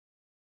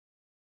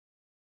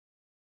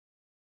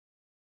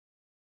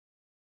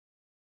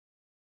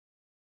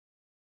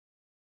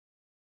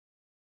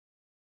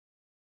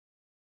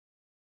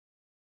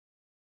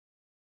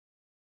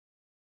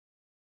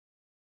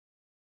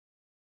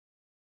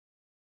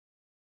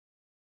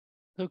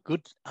So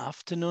good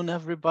afternoon,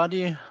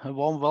 everybody. A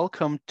warm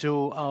welcome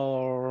to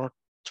our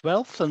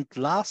 12th and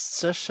last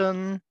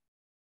session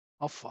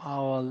of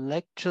our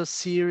lecture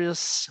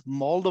series,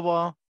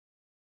 Moldova,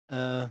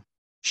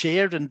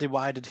 Shared and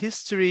Divided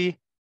History,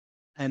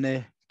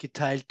 Eine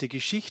geteilte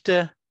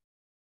Geschichte.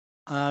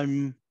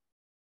 I'm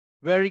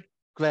very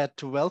glad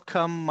to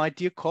welcome my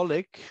dear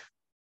colleague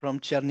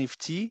from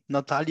Tscherniwzi,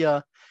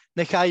 Nataliya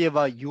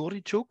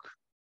Nechayeva-Yuriychuk.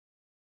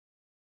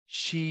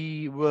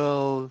 She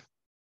will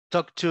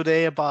talk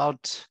today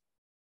about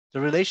the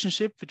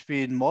relationship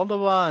between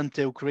Moldova and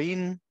the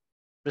Ukraine,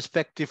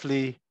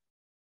 respectively,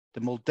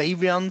 the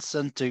Moldavians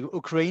and the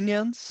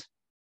Ukrainians.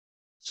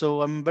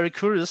 So I'm very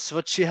curious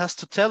what she has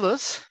to tell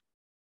us.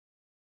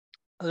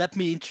 Let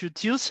me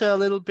introduce her a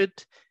little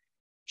bit.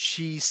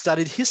 She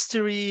studied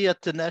history at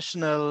the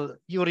National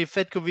Yuri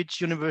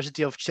Fedkovich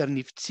University of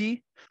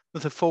Czernowitz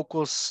with a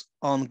focus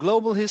on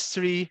global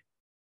history.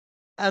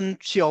 And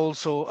she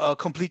also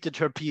completed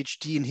her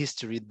PhD in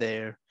history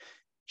there.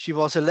 She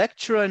was a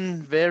lecturer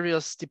in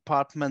various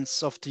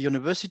departments of the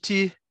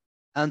university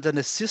and an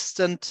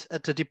assistant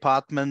at the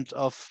Department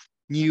of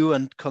New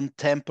and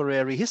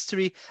Contemporary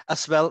History,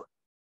 as well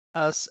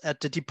as at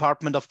the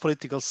Department of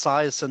Political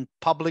Science and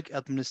Public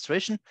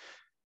Administration,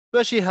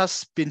 where she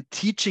has been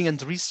teaching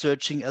and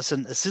researching as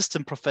an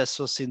assistant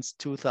professor since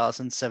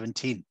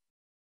 2017.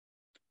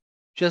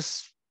 She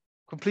has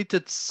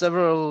completed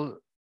several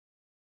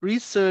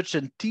research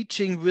and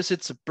teaching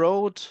visits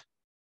abroad,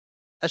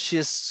 as she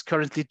is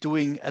currently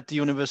doing at the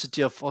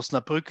University of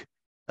Osnabrück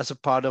as a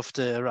part of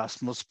the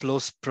Erasmus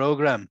Plus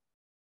program.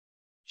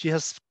 She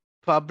has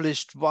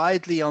published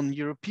widely on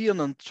European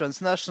and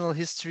transnational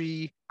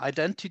history,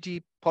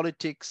 identity,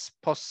 politics,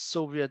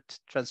 post-Soviet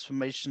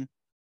transformation,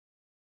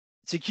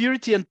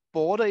 security and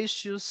border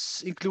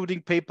issues,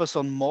 including papers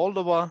on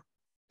Moldova,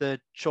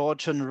 the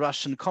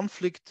Georgian-Russian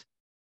conflict,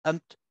 and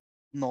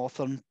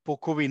Northern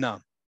Bukovina.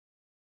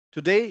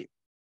 Today,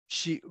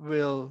 she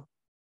will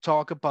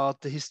talk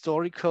about the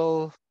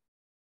historical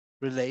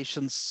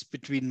relations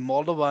between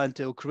Moldova and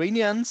the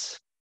Ukrainians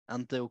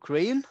and the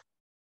Ukraine.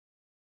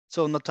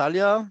 So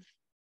Nataliya,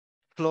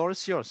 the floor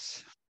is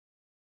yours.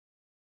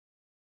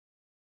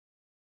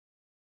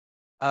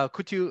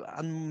 Could you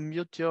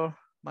unmute your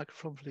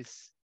microphone,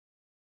 please?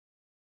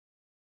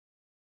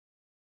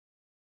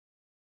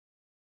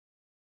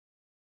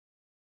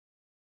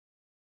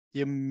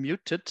 You're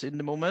muted in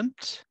the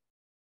moment.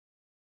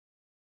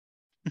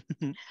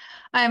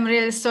 I'm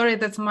really sorry,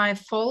 that's my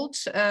fault.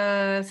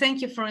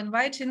 Thank you for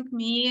inviting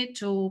me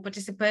to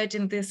participate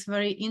in this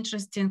very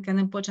interesting and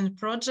important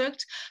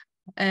project.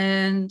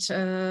 And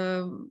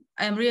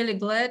I'm really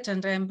glad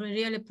and I'm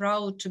really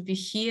proud to be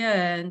here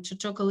and to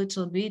talk a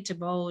little bit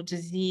about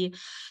the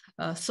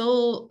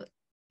so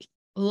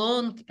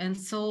long and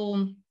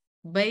so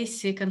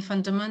basic and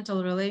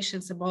fundamental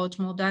relations about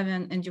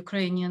Moldavian and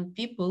Ukrainian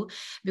people,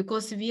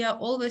 because we are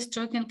always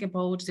talking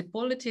about the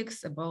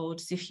politics,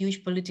 about the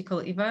huge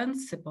political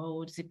events,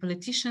 about the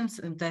politicians,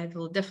 and I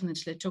will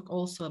definitely talk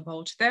also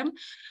about them.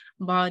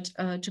 But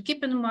to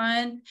keep in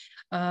mind,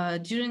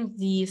 during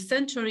the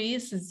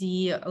centuries,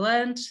 the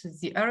land,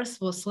 the earth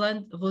was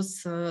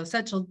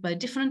settled by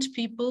different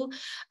people,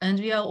 and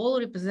we are all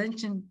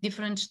representing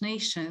different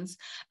nations.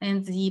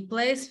 And the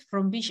place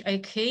from which I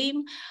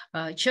came,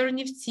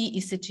 Tscherniwzi,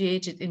 is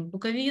situated in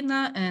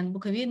Bukovina, and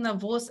Bukovina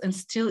was and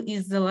still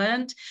is the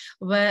land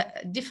where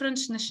different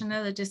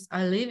nationalities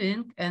are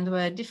living and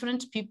where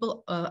different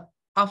people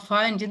are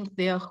finding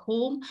their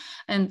home.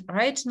 And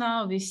right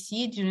now we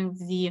see during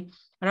the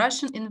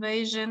Russian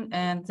invasion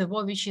and the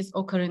war which is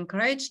occurring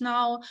right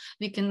now,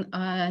 we can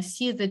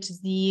see that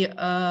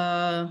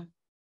the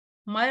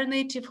my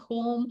native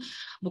home,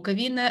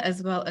 Bukovina,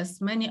 as well as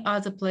many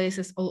other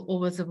places all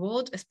over the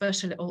world,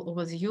 especially all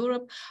over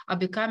Europe, are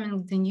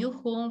becoming the new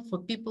home for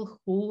people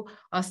who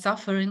are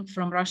suffering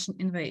from Russian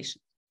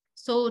invasion.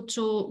 So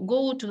to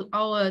go to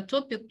our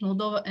topic,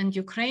 Moldova and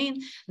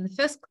Ukraine, the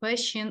first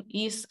question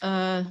is,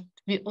 to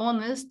be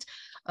honest,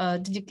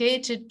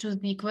 dedicated to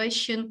the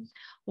question,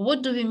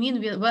 what do we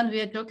mean when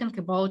we are talking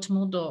about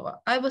Moldova?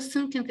 I was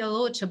thinking a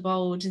lot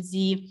about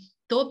the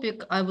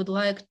topic I would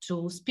like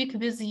to speak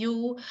with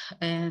you,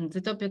 and the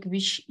topic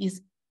which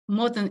is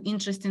more than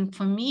interesting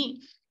for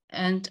me.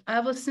 And I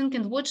was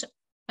thinking what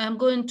I'm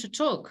going to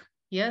talk,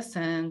 yes,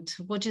 and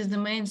what is the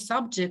main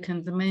subject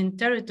and the main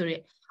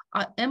territory.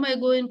 Am I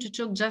going to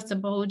talk just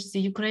about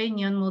the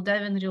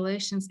Ukrainian-Moldavian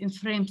relations in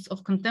frames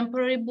of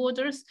contemporary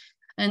borders?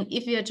 And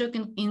if we are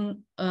talking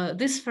in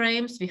these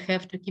frames, we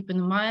have to keep in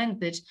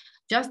mind that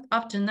just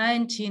after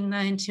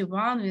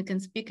 1991, we can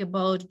speak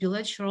about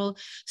bilateral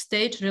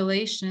state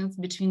relations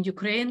between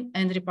Ukraine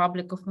and the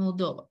Republic of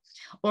Moldova.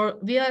 Or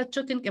we are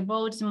talking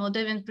about the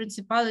Moldavian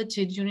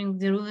Principality during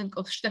the ruling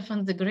of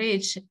Stefan the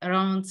Great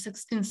around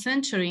 16th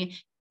century.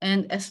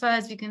 And as far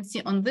as we can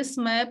see on this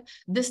map,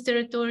 this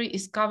territory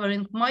is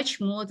covering much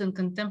more than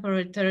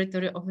contemporary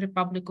territory of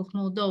Republic of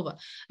Moldova.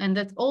 And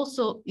that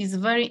also is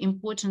very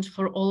important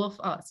for all of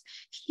us.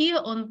 Here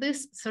on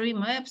these three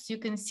maps, you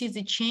can see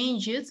the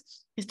changes,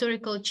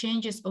 historical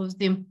changes of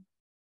the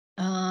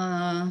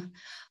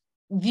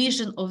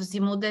vision of the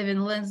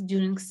Moldavian lands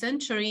during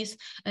centuries,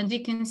 and we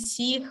can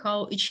see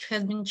how it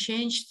has been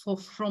changed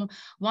from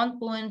one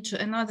point to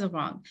another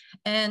one.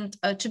 And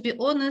to be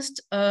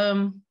honest,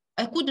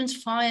 I couldn't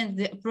find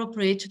the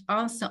appropriate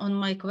answer on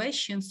my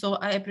question, so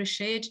I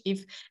appreciate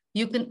if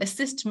you can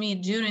assist me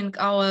during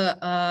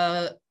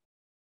our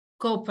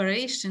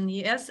cooperation,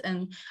 yes,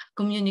 and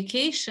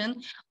communication,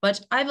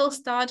 but I will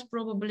start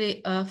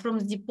probably from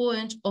the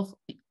point of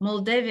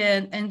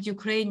Moldavian and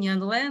Ukrainian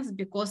lands,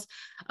 because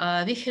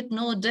we had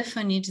no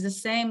definite the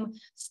same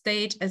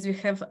state as we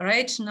have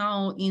right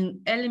now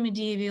in early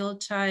medieval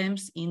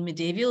times, in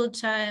medieval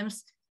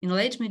times, in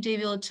late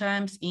medieval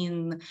times,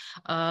 in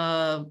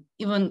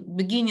even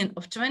beginning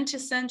of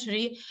 20th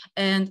century,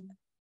 and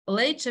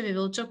later we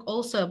will talk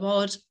also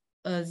about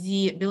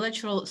the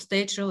bilateral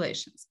state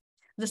relations.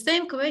 The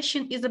same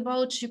question is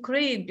about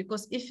Ukraine,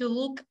 because if you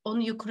look on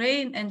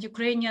Ukraine and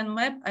Ukrainian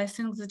map, I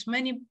think that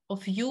many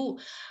of you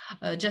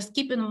just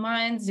keep in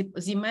mind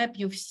the map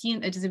you've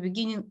seen at the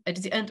beginning, at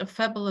the end of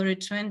February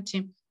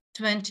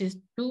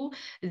 2022,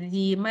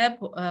 the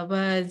map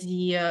where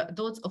the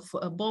dots of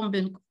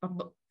bombing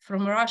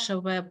from Russia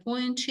were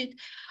pointed,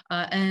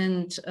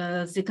 and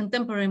the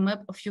contemporary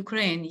map of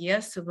Ukraine,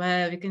 yes,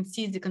 where we can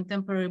see the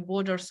contemporary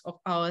borders of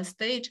our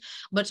state.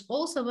 But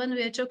also when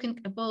we are talking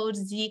about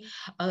the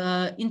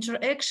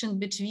interaction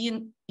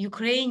between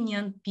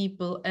Ukrainian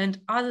people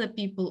and other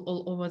people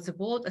all over the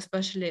world,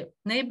 especially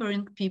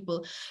neighboring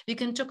people, we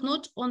can talk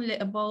not only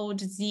about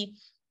the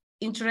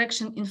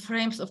interaction in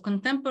frames of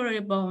contemporary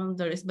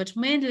boundaries, but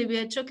mainly we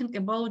are talking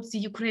about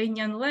the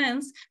Ukrainian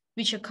lands,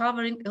 which are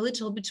covering a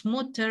little bit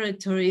more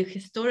territory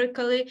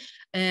historically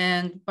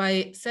and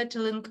by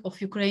settling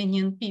of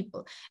Ukrainian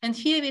people. And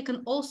here we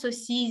can also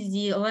see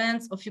the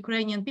lands of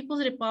Ukrainian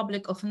People's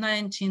Republic of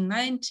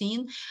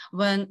 1919,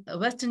 when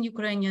Western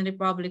Ukrainian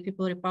Republic,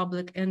 People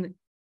Republic, and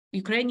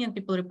Ukrainian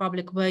People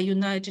Republic were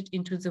united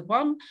into the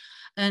one.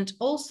 And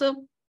also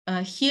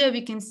here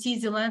we can see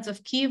the lands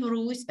of Kiev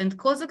Rus and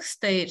Cossack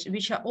state,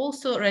 which are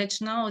also right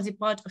now the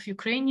part of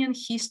Ukrainian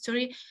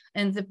history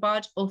and the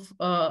part of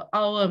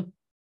our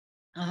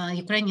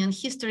Ukrainian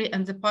history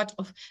and the part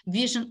of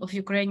vision of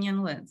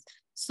Ukrainian lands.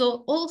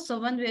 So also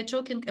when we are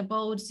talking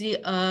about the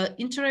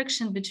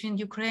interaction between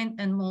Ukraine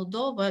and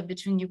Moldova,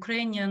 between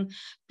Ukrainian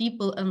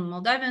people and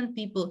Moldavian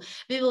people,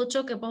 we will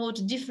talk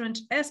about different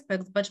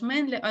aspects, but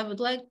mainly I would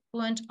like to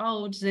point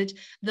out that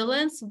the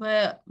lands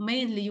where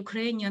mainly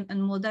Ukrainian and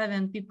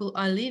Moldavian people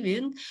are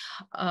living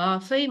are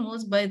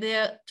famous by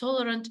their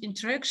tolerant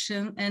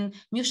interaction and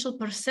mutual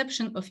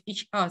perception of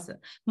each other.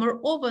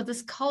 Moreover,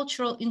 this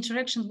cultural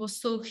interaction was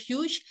so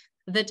huge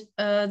that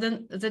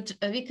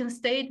we can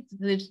state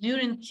that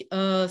during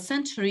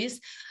centuries,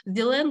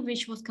 the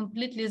language was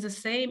completely the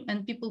same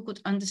and people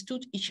could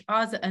understood each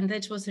other, and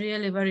that was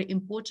really very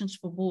important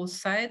for both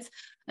sides,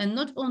 and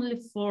not only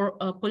for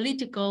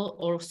political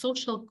or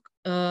social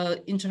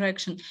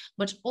interaction,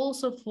 but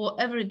also for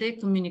everyday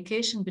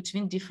communication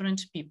between different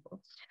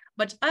people.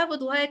 But I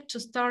would like to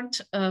start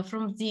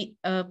from the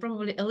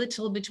probably a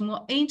little bit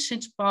more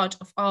ancient part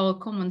of our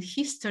common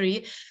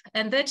history,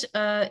 and that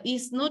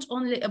is not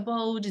only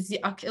about the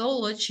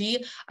archaeology.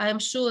 I am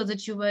sure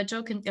that you were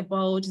talking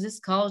about this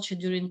culture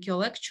during your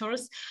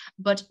lectures,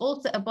 but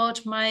also about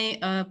my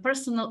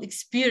personal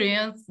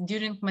experience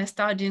during my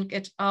studying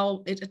at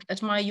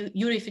my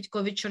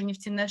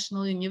Kührer-Wielach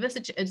National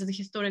University at the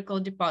historical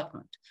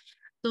department.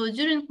 So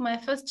during my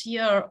first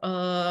year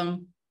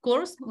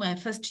course, my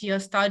first year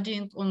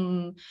studying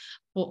on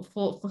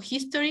for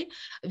history,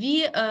 we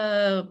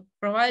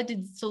provided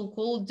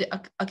so-called the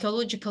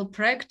archaeological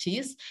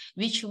practice,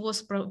 which was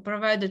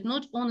provided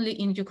not only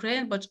in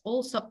Ukraine, but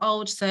also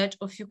outside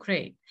of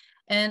Ukraine.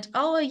 And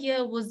our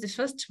year was the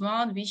first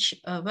one which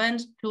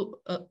went to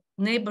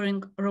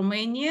neighboring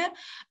Romania,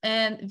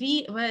 and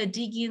we were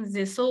digging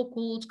the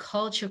so-called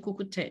culture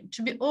Cucuteni.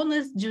 To be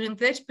honest, during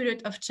that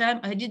period of time,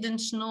 I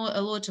didn't know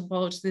a lot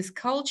about this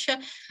culture.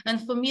 And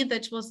for me,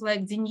 that was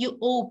like the new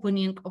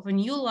opening of a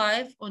new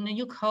life on a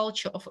new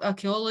culture of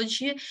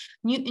archaeology,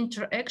 new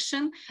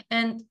interaction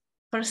and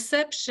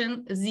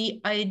perception,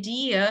 the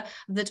idea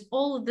that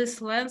all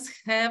these lands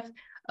have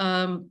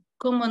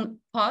common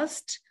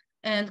past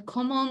and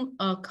common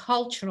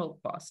cultural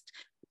past.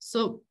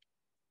 So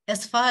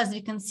as far as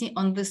we can see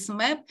on this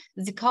map,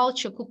 the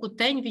culture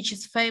Cucuteni, which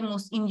is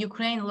famous in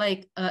Ukraine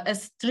like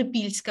as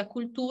Tripilska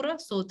cultura,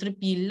 so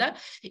Tripilla,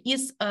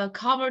 is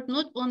covered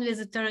not only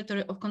the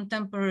territory of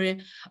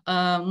contemporary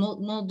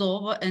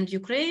Moldova and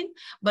Ukraine,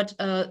 but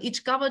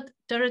it covered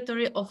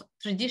territory of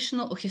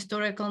traditional or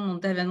historical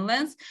Moldavian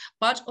lands.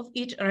 Part of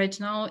it right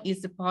now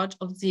is the part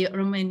of the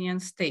Romanian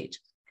state.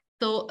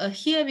 So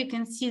here we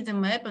can see the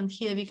map, and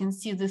here we can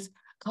see this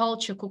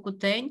culture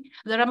Kukutень.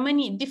 There are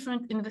many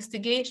different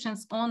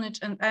investigations on it,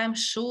 and I'm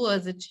sure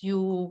that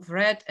you've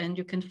read and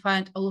you can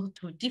find a lot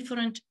of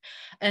different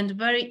and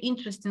very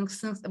interesting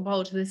things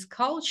about this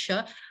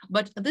culture.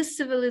 But this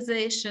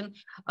civilization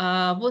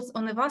was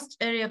on a vast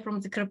area from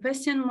the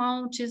Carpathian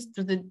Mountains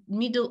to the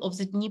middle of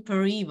the Dnieper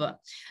River.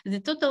 The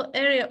total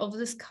area of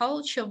this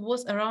culture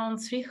was around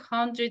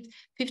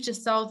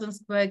 350,000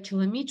 square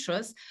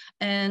kilometers,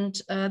 and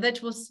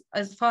that was,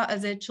 as far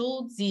as I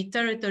told, the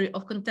territory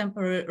of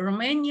contemporary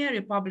Romania,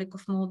 Republic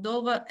of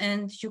Moldova,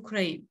 and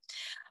Ukraine.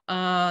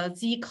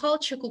 The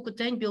culture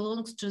Kukuteń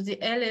belongs to the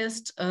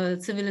earliest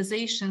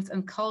civilizations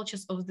and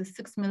cultures of the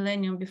 6th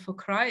millennium before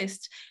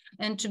Christ.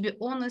 And to be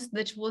honest,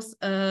 that was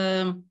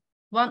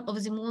one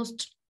of the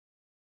most,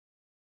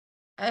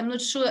 I'm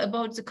not sure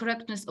about the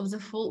correctness of the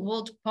full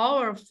word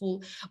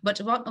powerful, but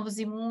one of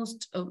the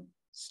most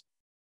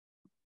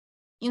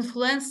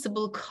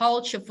influenceable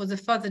culture for the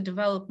further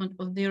development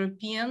of the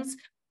Europeans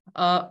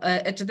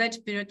at that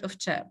period of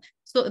time.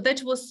 So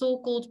that was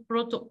so-called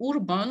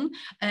proto-urban,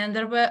 and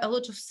there were a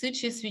lot of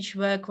cities which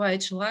were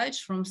quite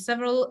large, from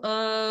several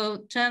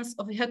tens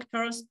of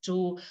hectares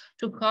to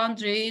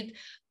 200,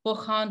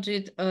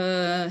 400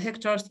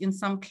 hectares in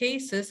some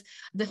cases.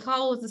 The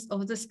houses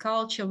of this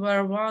culture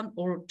were 1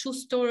 or 2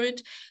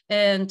 storied,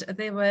 and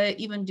they were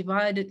even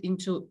divided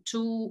into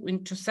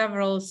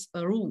several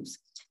rooms.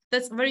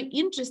 That's very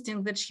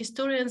interesting that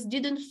historians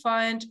didn't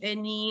find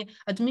any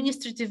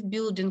administrative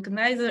building,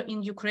 neither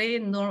in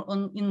Ukraine nor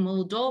in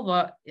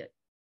Moldova,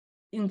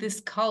 in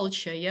this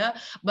culture, yeah.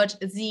 But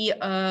the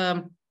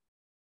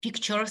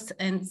pictures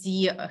and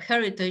the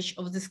heritage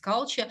of this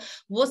culture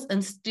was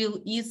and still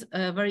is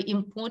very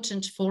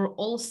important for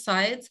all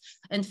sides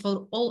and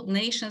for all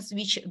nations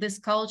which this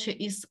culture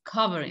is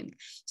covering.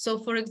 So,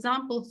 for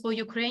example, for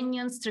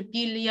Ukrainians,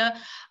 Tripilya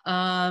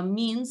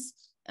means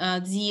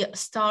the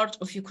start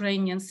of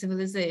Ukrainian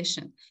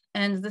civilization.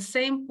 And the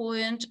same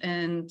point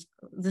and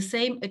the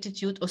same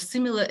attitude or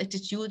similar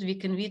attitude we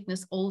can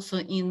witness also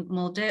in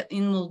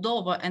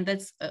Moldova, and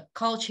that's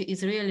culture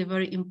is really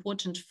very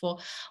important for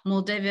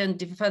Moldavian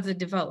further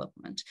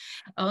development.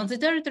 On the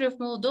territory of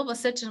Moldova,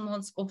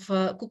 settlements of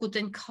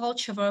Kukuteń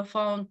culture were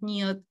found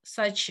near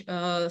such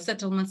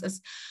settlements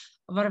as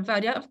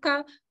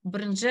Varvaryavka,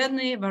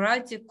 Brânjeni,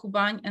 Varatic,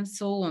 Kuban, and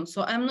so on.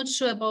 So I'm not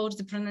sure about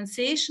the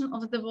pronunciation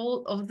of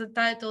the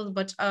titles,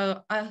 but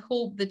I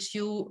hope that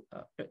you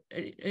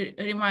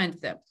remind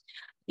them.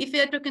 If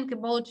we are talking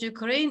about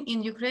Ukraine,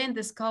 in Ukraine,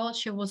 this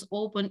culture was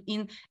opened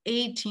in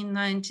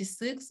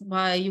 1896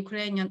 by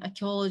Ukrainian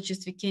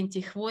archaeologist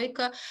Vikenty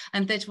Khvoyko,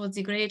 and that was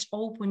the great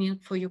opening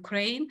for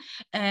Ukraine.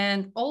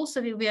 And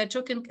also we are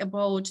talking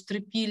about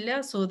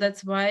Tripilya, so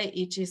that's why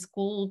it is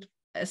called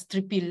as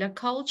Tripilya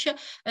culture,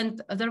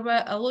 and there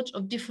were a lot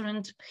of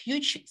different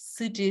huge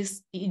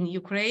cities in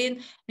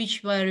Ukraine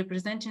which were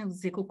representing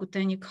the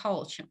Kukuteni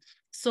culture.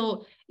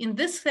 So in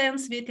this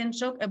sense, we can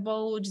talk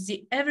about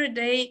the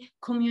everyday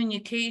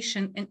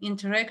communication and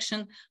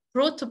interaction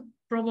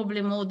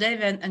probably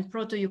Moldavian and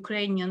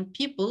Proto-Ukrainian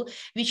people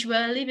which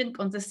were living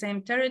on the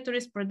same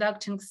territories,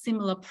 producing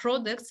similar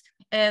products,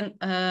 and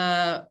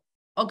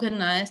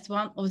organized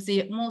one of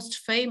the most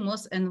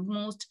famous and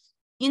most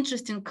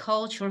interesting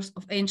cultures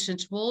of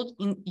ancient world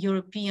in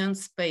European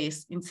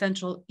space, in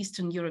Central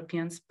Eastern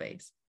European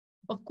space.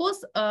 Of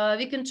course,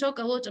 we can talk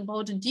a lot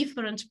about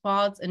different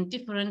parts and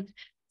different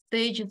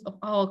stages of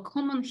our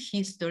common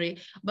history,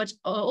 but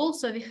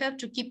also we have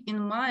to keep in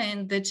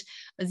mind that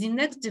the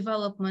next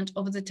development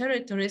of the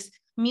territories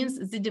means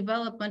the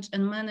development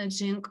and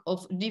managing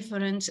of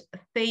different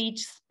state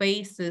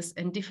spaces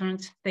and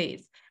different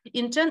states.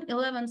 In 10th,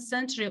 11th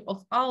century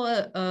of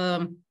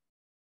our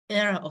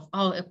era of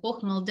our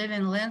epoch,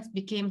 Moldavian lands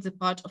became the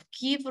part of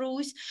Kiev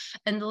Rus,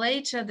 and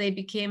later they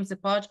became the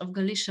part of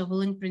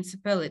Galicia-Volyn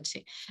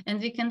Principality. And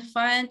we can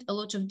find a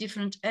lot of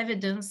different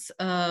evidence,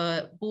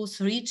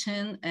 both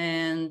written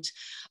and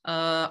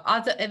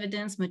other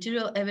evidence,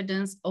 material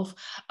evidence of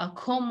a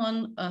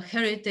common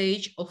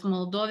heritage of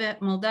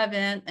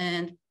Moldavian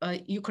and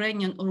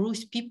Ukrainian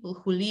Rus people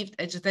who lived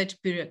at that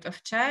period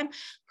of time,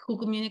 who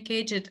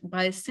communicated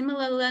by a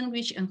similar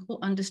language and who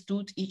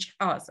understood each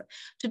other.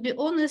 To be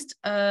honest,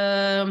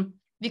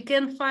 we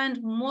can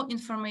find more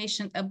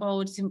information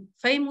about the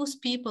famous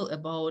people,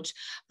 about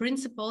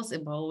principles,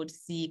 about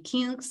the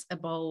kings,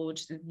 about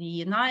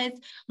the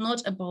knights,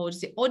 not about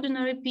the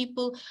ordinary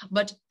people,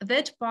 but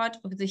that part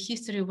of the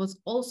history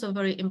was also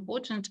very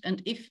important.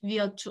 And if we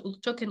are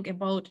talking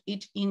about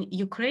it in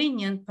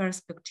Ukrainian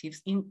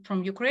perspectives,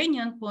 from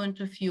Ukrainian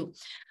point of view,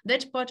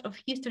 that part of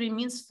history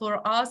means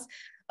for us,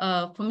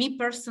 for me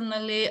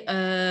personally,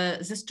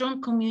 the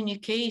strong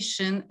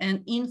communication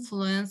and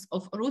influence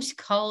of Rus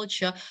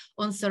culture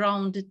on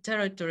surrounded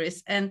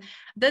territories. And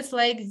that's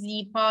like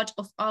the part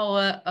of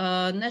our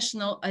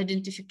national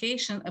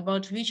identification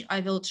about which I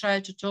will try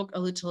to talk a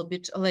little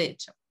bit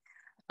later.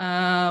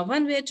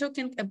 When we are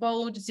talking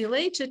about the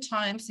later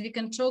times, we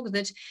can talk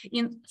that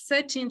in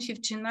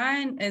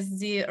 1359, as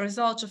the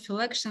result of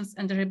elections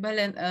and the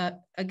rebellion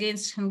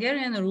against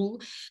Hungarian rule,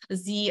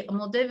 the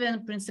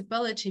Moldavian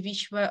principality,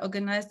 which were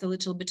organized a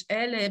little bit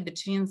earlier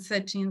between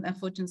 13th and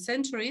 14th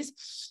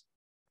centuries,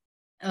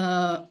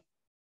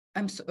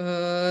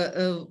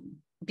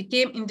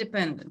 became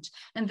independent.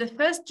 And the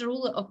first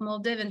ruler of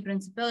Moldavian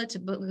principality,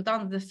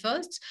 Bogdan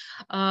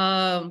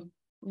I,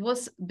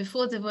 was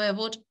before the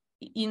voivode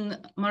in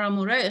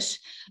Maramuresh,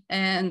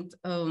 and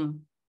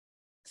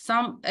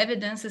some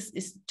evidences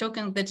is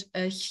talking that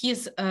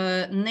his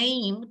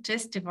name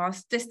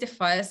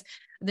testifies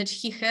that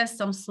he has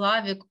some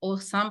Slavic or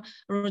some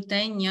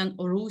Ruthenian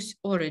or Rus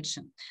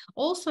origin.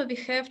 Also, we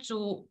have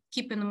to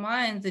keep in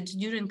mind that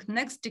during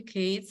next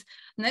decades,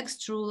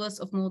 next rulers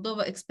of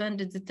Moldova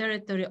expanded the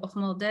territory of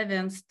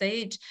Moldavian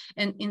state.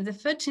 And in the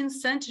 13th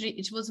century,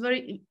 it was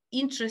very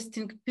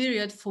interesting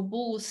period for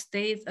both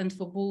states and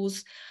for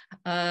both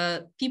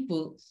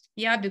people.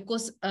 Yeah,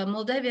 because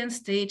Moldavian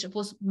state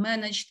was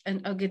managed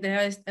and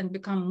organized and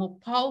become more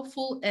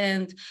powerful,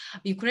 and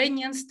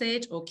Ukrainian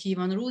state or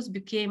Kievan Rus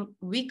became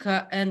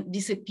weaker and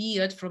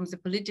disappeared from the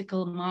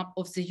political map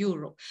of the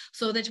Europe.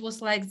 So that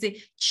was like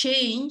the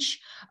change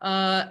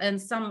and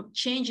some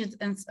changes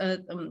and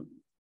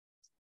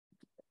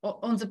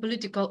on the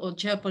political or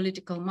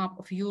geopolitical map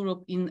of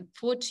Europe in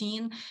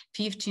 14th,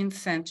 15th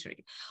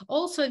century.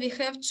 Also, we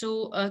have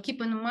to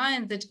keep in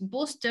mind that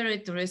both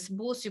territories,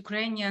 both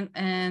Ukrainian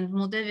and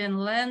Moldavian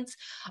lands,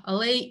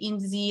 lay in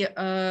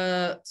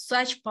the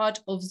such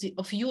part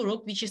of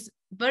Europe, which is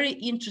very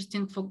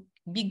interesting for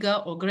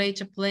bigger or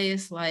greater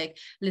players like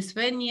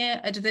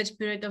Lithuania at that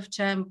period of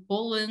time,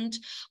 Poland,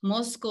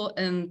 Moscow,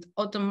 and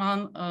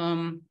Ottoman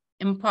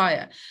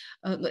Empire.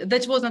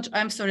 That wasn't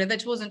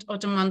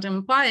Ottoman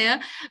Empire.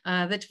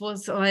 That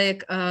was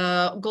like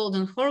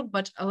Golden Hork,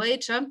 but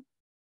later,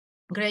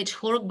 Great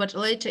Hork, but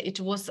later it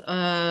was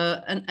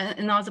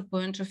another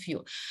point of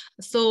view.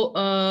 So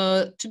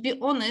to be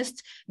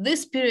honest,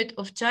 this period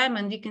of time,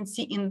 and we can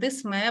see in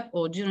this map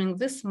or during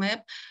this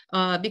map,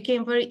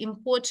 became very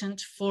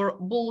important for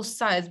both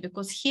sides,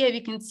 because here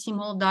we can see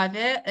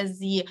Moldavia as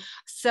the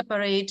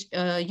separate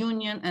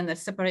union and a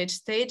separate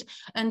state,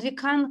 and we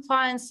can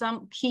find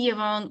some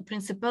Kievan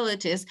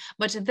principalities,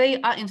 but they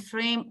are in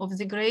frame of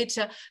the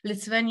greater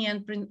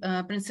Lithuanian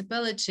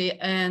principality,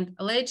 and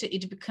later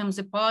it becomes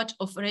a part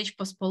of Reich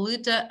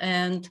Pospolita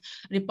and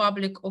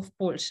Republic of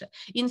Polska.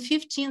 In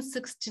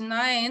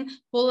 1569,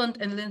 Poland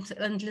and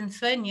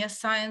Lithuania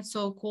signed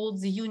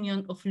so-called the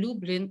Union of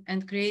Lublin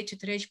and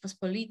created Reich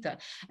Pospolita,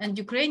 and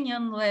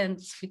Ukrainian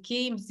lands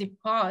became the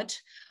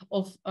part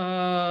of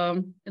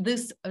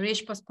this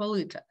Reich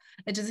Pospolita.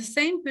 At the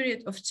same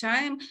period of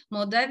time,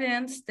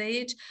 Moldavian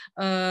state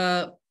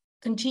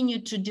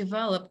continued to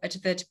develop at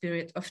that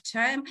period of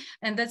time,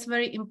 and that's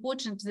very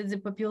important that the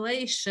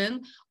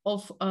population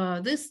of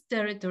this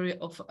territory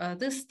of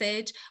this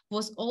state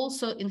was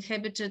also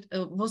inhabited,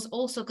 was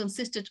also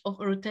consisted of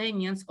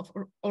Ruthenians, of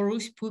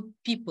Rus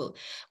people.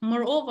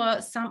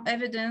 Moreover, some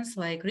evidence,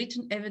 like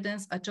written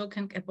evidence, are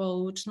talking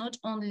about not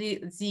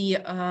only the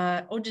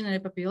ordinary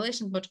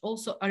population, but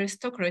also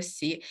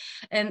aristocracy.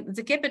 And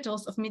the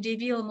capitals of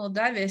medieval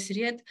Moldavia,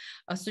 Siret,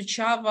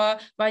 Suceava,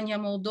 Banja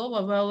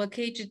Moldova, were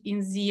located in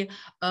the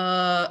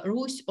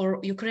Rus or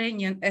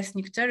Ukrainian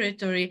ethnic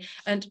territory,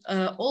 and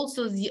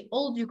also the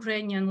old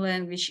Ukrainian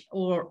language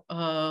or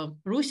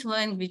Rus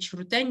language,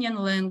 Ruthenian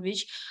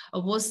language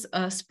was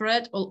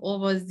spread all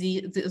over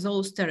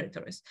those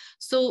territories.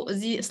 So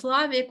the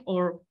Slavic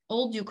or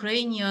old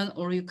Ukrainian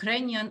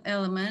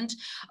element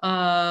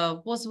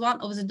was one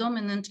of the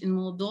dominant in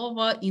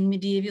Moldova in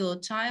medieval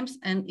times,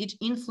 and it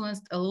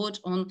influenced a lot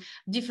on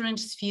different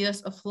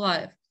spheres of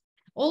life.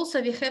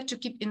 Also, we have to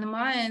keep in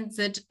mind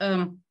that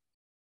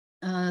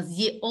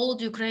the old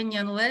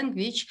Ukrainian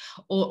language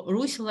or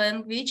Rus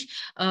language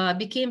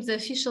became the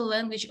official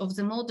language of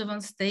the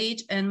Moldovan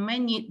state, and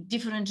many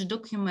different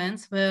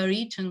documents were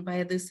written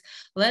by this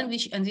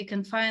language, and we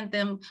can find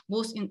them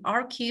both in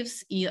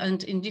archives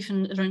and in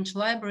different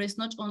libraries,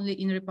 not only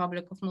in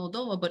Republic of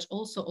Moldova, but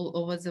also all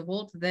over the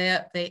world.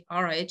 There they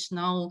are right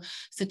now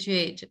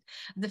situated.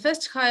 The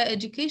first higher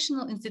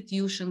educational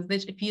institution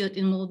that appeared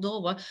in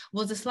Moldova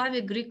was the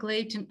Slavic Greek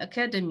Latin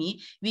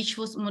Academy, which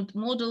was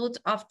modeled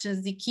after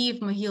the Kiev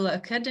Mogila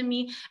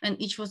Academy, and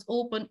it was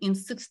opened in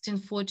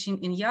 1614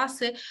 in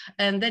Yase,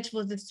 and that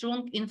was the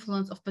strong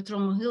influence of Petro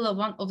Mogila,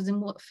 one of the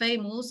more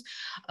famous.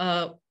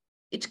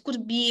 It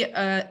could be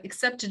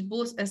accepted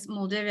both as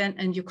Moldavian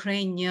and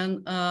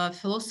Ukrainian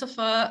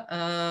philosopher,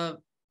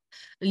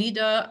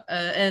 leader,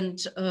 and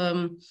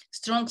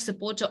strong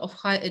supporter of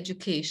higher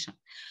education.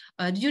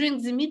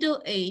 During the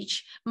Middle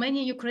Age,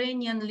 many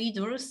Ukrainian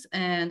leaders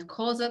and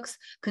Cossacks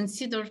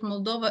considered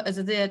Moldova as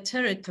their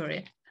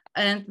territory.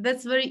 And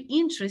that's very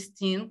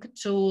interesting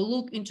to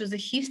look into the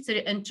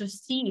history and to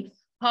see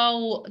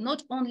how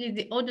not only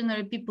the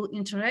ordinary people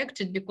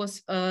interacted,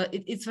 because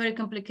it's very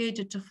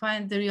complicated to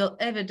find the real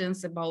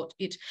evidence about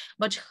it,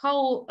 but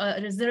how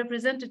the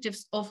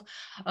representatives of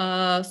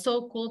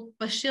so-called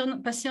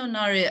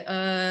passionary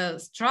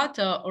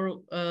strata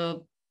or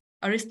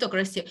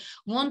aristocracy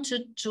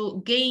wanted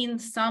to gain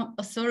some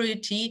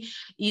authority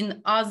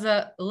in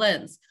other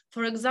lands.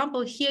 For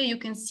example, here you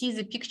can see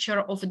the picture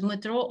of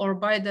Dmitro or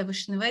Baida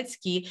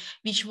Vishnevetsky,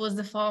 which was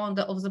the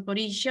founder of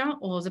Zaporizhia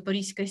or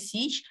Zaporizhskaya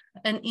Sich.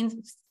 And in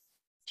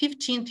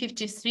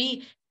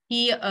 1553,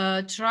 he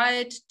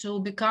tried to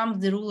become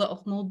the ruler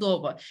of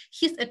Moldova.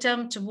 His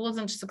attempt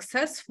wasn't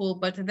successful,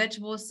 but that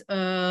was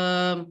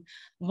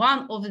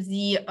one of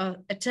the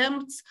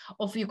attempts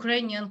of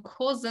Ukrainian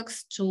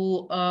Cossacks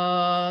to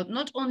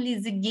not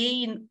only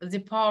gain the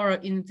power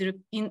in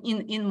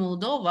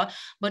Moldova,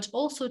 but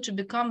also to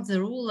become the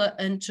ruler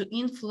and to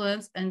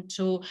influence and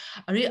to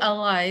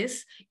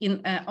realize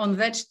on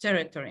that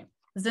territory.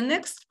 The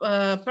next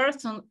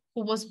person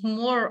who was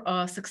more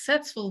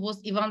successful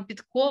was Ivan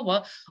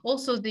Pitkova,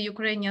 also the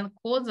Ukrainian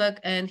Cossack,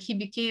 and he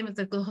became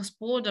the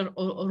gospodar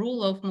or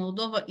ruler of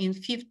Moldova in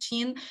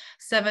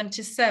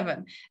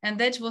 1577. And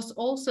that was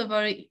also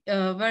very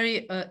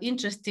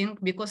interesting,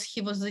 because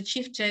he was the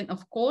chieftain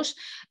of Kosh,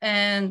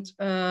 and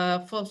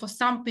for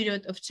some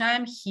period of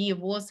time he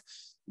was,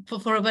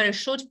 for a very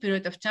short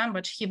period of time,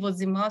 but he was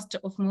the master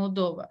of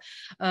Moldova.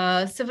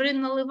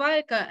 Severin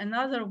Nalivaika,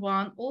 another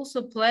one,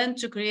 also planned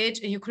to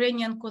create a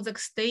Ukrainian Cossack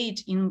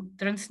state in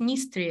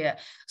Transnistria.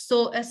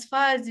 So as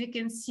far as we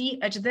can see,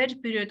 at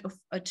that period of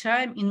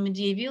time, in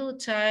medieval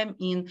time,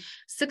 in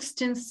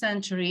 16th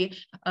century,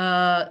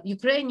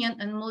 Ukrainian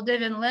and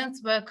Moldavian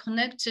lands were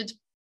connected,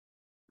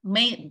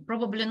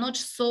 probably not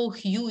so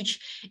huge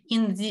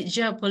in the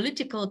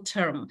geopolitical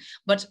term,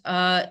 but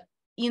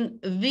in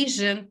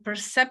vision,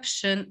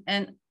 perception,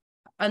 and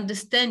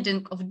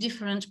understanding of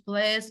different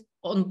players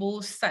on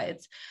both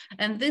sides.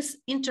 And this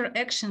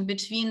interaction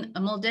between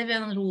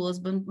Moldavian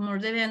rulers,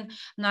 Moldavian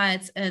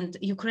knights, and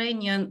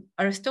Ukrainian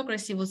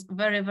aristocracy was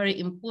very, very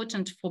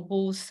important for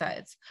both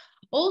sides.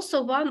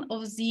 Also, one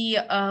of the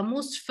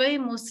most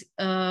famous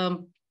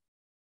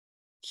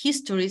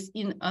histories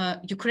in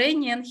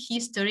Ukrainian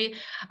history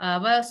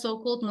were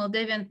so-called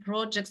Moldavian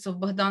projects of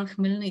Bogdan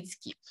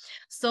Khmelnytsky.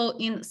 So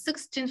in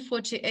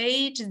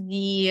 1648,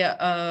 the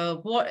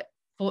war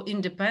for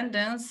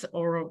independence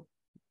or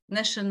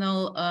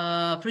national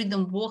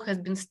freedom war has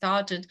been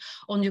started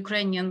on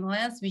Ukrainian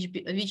lands,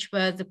 which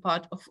were the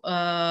part of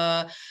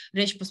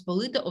Rzecz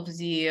Pospolita, of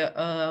the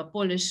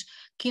Polish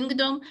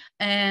kingdom.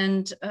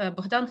 And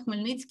Bogdan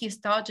Khmelnytsky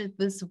started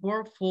this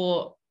war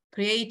for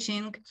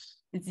creating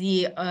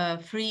the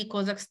free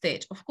Cossack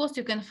state. Of course,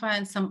 you can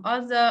find some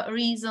other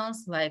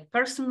reasons, like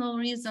personal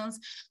reasons,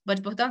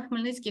 but Bogdan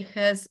Khmelnytsky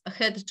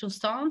had two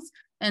sons,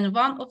 and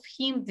one of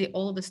him, the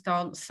oldest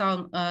son,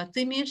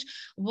 Timish,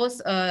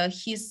 was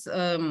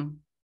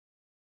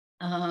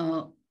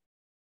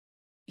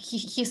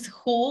his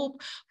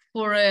hope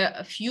for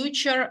a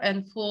future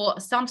and for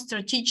some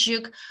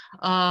strategic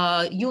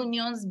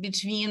unions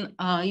between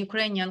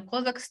Ukrainian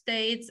Cossack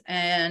states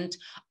and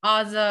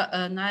other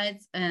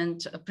knights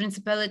and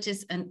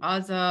principalities and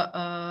other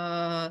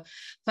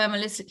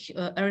families,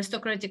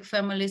 aristocratic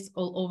families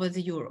all over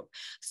the Europe.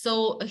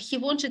 So he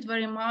wanted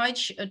very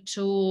much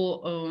to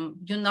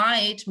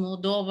unite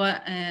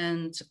Moldova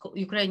and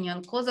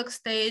Ukrainian Cossack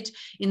state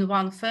in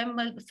one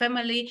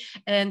family,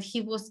 and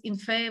he was in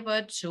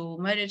favor to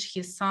marry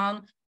his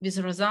son with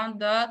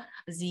Rozanda,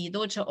 the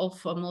daughter of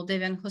a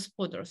Moldavian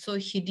hospodar. So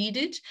he did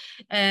it,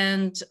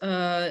 and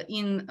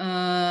in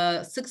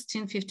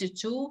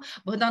 1652,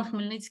 Bogdan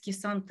Khmelnytsky's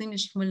son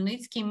Timish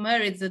Khmelnytsky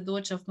married the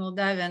daughter of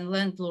Moldavian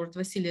landlord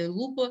Vasily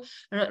Lupo,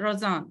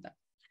 Rozanda.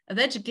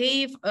 That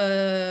gave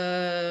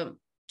to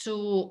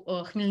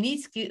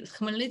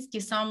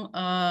Khmelnytsky some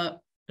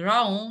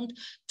ground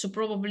to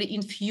probably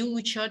in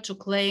future to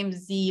claim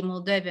the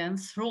Moldavian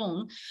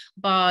throne.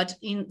 But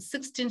in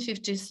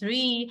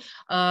 1653,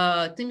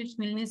 Timish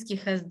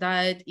Khmelnytsky has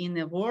died in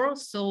a war.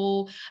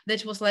 So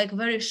that was like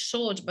very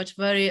short, but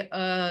very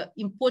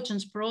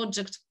important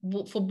project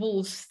for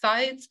both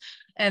sides.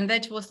 And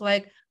that was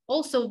like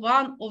also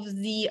one of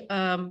the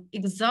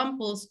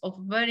examples of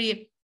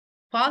very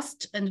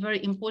fast and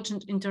very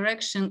important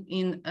interaction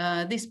in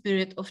this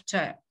period of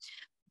time.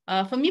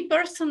 For me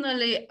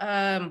personally,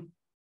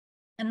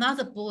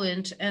 another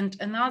point and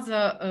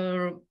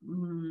another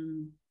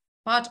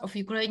part of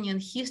Ukrainian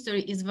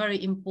history is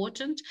very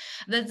important.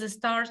 That's the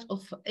start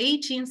of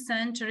 18th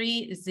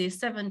century, the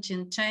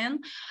 1710,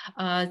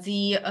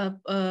 the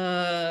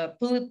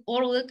Philip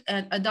Orlik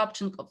and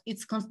adoption of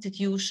its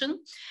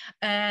constitution.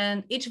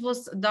 And it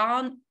was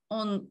done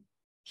on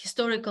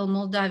historical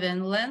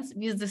Moldavian lands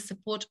with the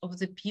support of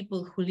the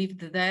people who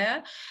lived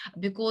there,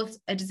 because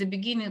at the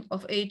beginning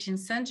of 18th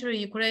century,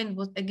 Ukraine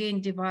was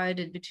again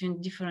divided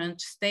between different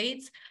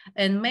states,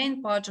 and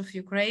main part of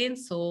Ukraine,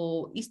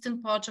 so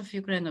eastern part of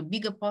Ukraine, a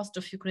bigger part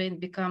of Ukraine,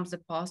 becomes a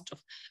part of,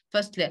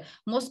 firstly,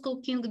 Moscow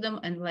Kingdom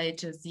and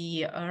later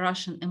the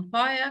Russian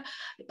Empire,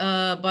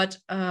 but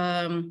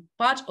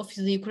part of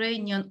the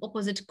Ukrainian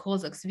opposite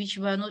Cossacks, which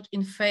were not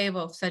in favor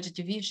of such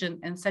division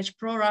and such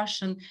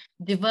pro-Russian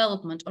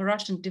development or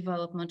Russian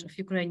development of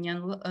Ukrainian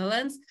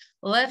lands,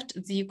 left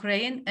the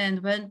Ukraine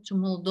and went to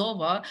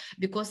Moldova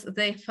because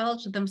they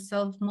felt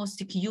themselves more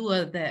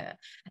secure there.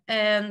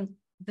 And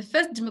the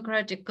first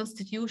democratic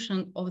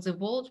constitution of the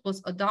world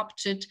was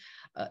adopted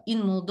in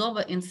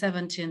Moldova in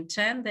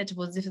 1710. That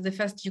was the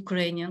first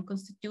Ukrainian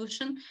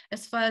constitution,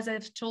 as far as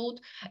I've told,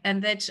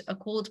 and that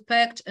called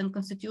Pact and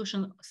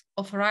Constitution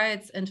of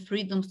Rights and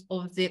Freedoms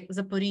of the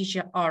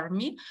Zaporizhia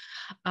Army.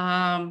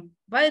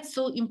 Why it's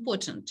so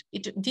important?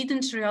 It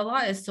didn't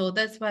realize, so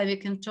that's why we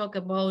can talk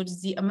about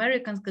the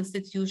American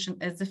Constitution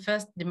as the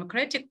first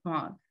democratic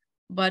one.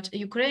 But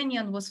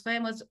Ukrainian was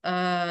famous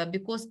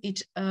because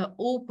it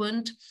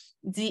opened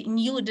the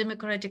new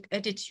democratic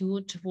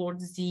attitude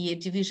towards the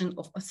division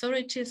of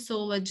authority,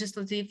 so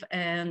legislative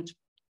and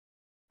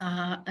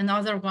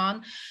another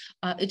one.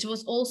 It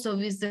was also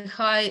with the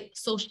high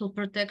social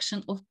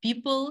protection of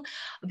people,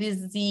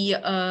 with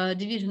the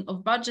division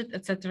of budget,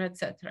 etc.,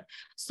 etc.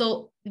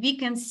 So we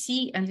can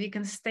see and we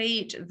can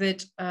state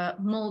that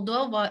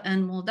Moldova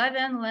and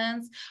Moldavian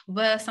lands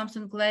were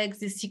something like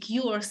the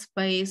secure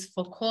space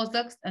for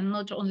Cossacks, and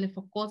not only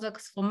for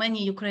Cossacks, for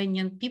many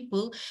Ukrainian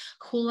people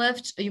who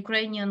left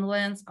Ukrainian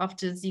lands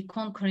after the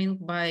conquering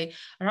by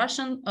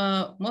Russian,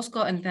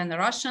 Moscow and then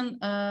Russian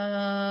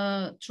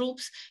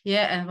troops,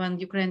 and when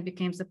Ukraine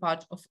became a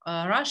part of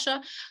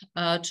Russia,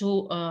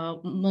 to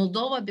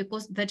Moldova,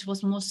 because that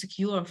was more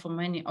secure for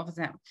many of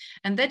them.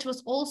 And that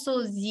was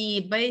also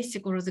the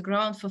basic or the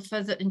ground for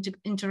further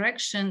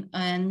interaction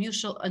and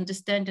mutual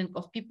understanding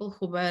of people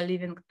who were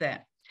living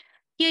there.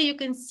 Here you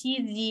can see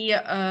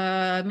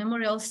the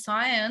memorial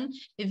sign,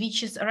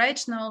 which is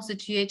right now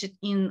situated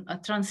in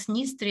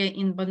Transnistria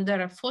in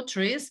Bandera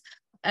Fortress.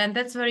 And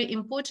that's very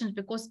important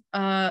because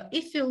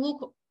if you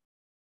look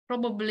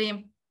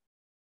probably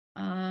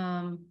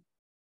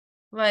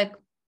like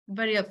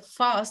very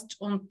fast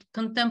on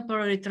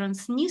contemporary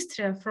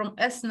Transnistria from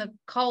ethnic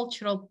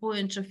cultural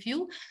point of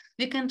view,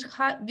 we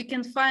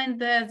can find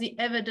there the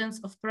evidence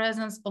of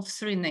presence of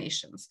three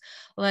nations,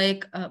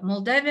 like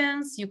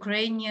Moldavians,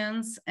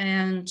 Ukrainians,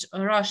 and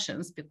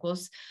Russians,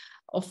 because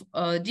of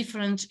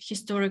different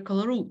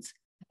historical roots.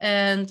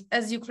 And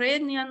as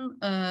Ukrainian,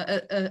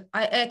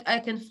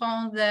 I can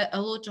find there a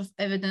lot of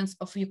evidence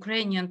of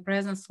Ukrainian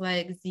presence,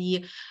 like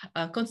the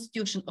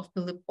Constitution of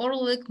Philip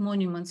Orlik,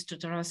 monuments to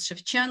Taras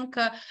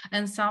Shevchenko,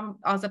 and some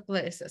other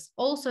places.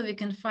 Also, we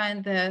can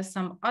find there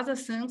some other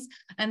things,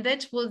 and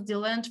that was the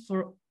land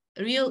for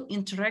real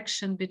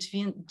interaction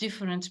between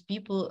different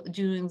people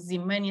during the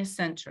many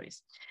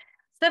centuries.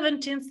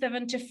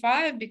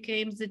 1775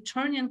 became the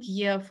turning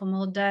year for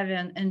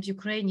Moldavian and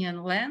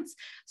Ukrainian lands.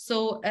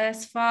 So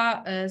as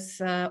far as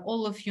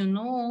all of you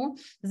know,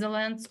 the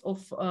lands of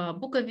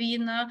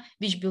Bukovina,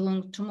 which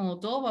belonged to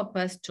Moldova,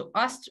 passed to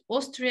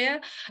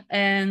Austria,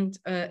 and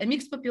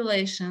mixed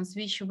populations,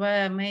 which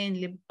were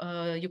mainly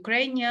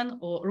Ukrainian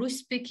or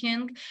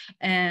Rus-speaking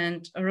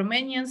and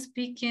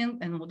Romanian-speaking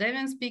and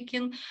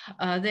Moldavian-speaking,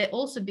 they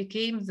also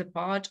became the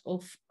part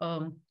of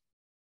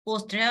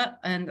Austria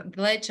and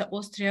later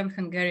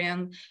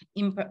Austrian-Hungarian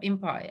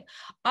Empire.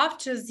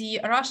 After the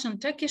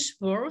Russian-Turkish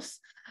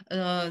wars,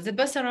 the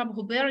Bessarab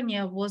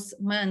gubernia was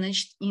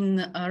managed in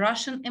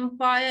Russian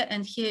Empire,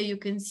 and here you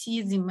can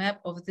see the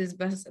map of this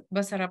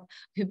Bessarab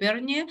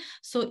gubernia.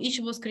 So each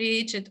was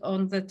created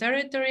on the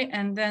territory,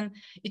 and then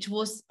it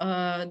was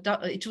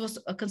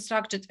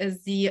constructed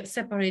as the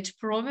separate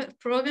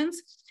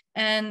province,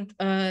 and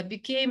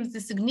became the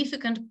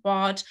significant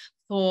part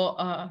for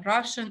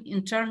Russian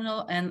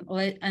internal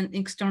and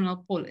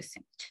external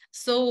policy.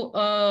 So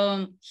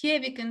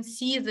here we can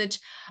see that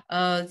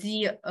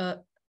the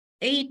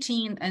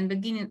 18th and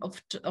beginning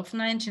of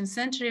 19th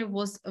century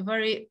was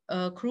very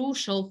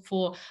crucial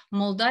for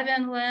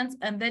Moldavian lands,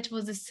 and that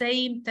was the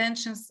same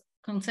tensions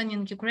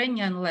concerning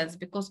Ukrainian lands,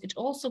 because it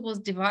also was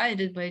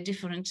divided by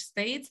different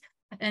states,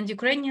 and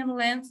Ukrainian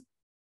lands,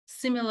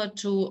 similar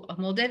to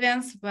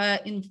Moldavians, were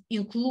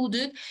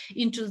included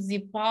into the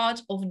part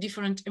of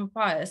different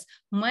empires.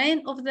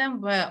 Main of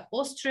them were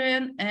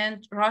Austrian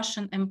and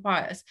Russian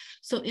empires.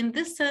 So in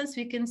this sense,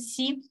 we can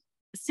see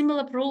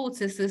similar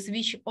processes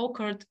which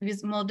occurred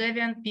with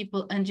Moldavian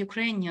people and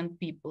Ukrainian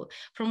people.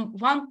 From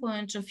one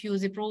point of view,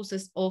 the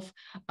process of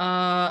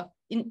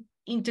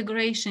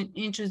integration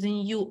into the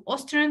new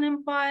Austrian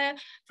Empire.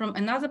 From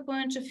another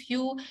point of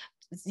view,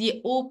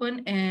 the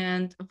open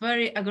and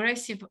very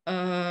aggressive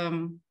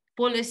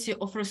policy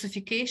of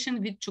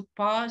Russification, which took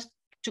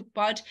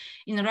part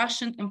in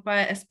Russian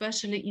Empire,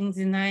 especially in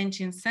the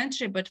 19th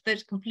century, but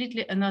that's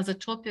completely another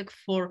topic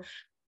for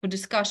for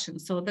discussion.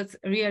 So that's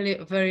really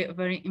very,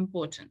 very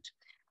important.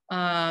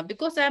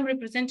 Because I'm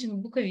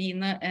representing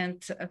Bukovina,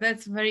 and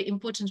that's a very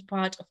important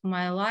part of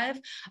my life,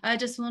 I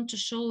just want to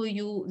show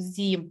you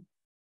the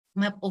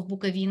map of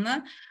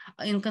Bukovina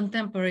in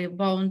contemporary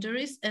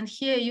boundaries. And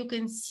here you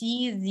can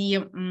see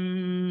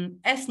the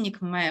ethnic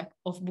map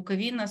of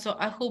Bukovina. So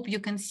I hope you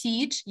can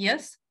see it,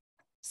 yes?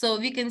 So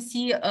we can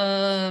see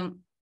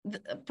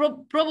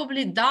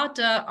probably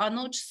data are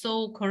not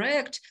so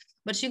correct,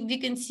 but we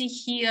can see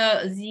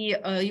here the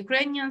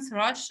Ukrainians,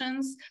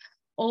 Russians,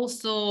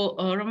 also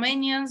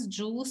Romanians,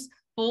 Jews,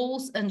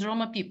 Poles, and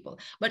Roma people.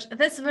 But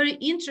that's very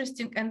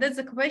interesting, and that's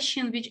a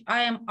question which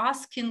I am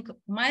asking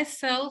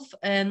myself,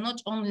 and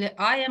not only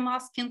I am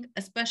asking,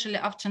 especially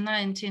after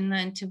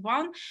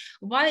 1991,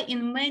 why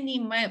in many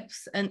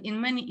maps and in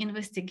many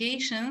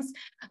investigations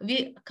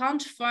we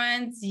can't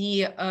find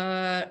the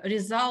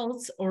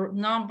results or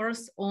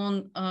numbers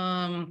on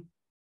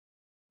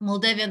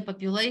Moldavian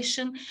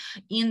population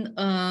in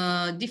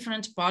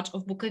different parts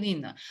of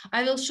Bukovina.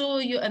 I will show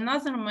you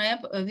another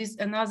map with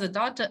another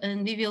data,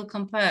 and we will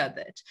compare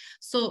that.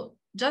 So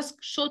just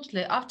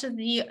shortly after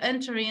the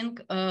entering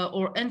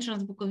or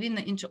entrance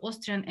Bukovina into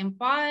Austrian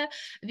Empire,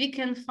 we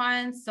can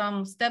find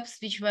some steps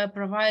which were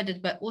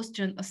provided by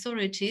Austrian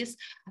authorities.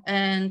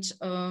 And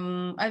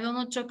I will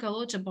not talk a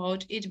lot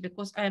about it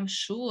because I am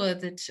sure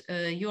that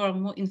you are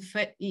more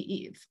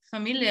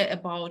familiar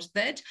about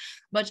that.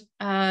 But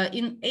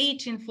in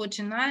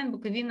 1849,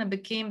 Bukovina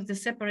became the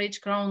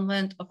separate crown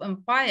land of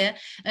empire.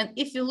 And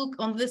if you look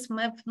on this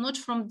map, not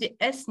from the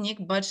ethnic,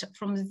 but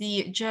from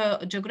the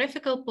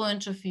geographical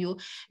point of view,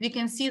 we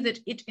can see that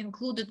it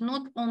included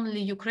not only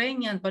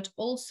Ukrainian, but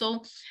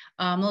also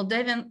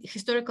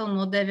historical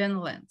Moldavian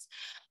lands.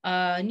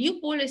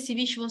 New policy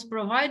which was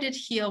provided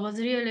here was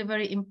really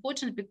very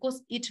important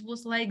because it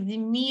was like the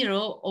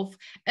mirror of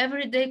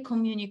everyday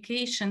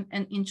communication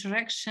and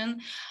interaction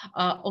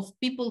of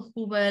people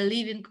who were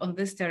living on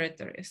this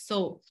territory.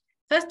 So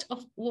first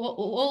of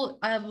all,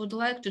 I would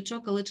like to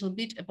talk a little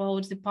bit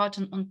about the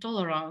pattern on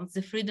tolerance,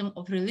 the freedom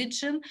of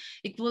religion,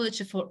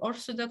 equality for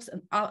Orthodox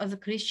and other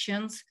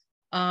Christians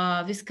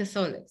with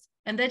Catholics.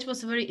 And that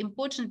was very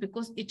important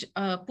because it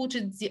put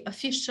it the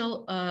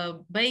official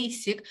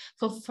basic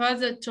for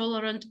further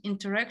tolerant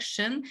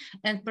interaction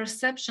and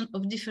perception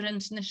of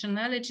different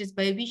nationalities,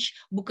 by which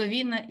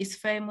Bukovina is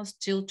famous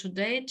till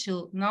today,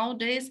 till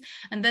nowadays.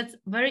 And that's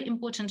very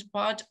important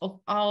part of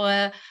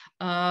our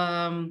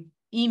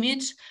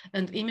image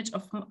and image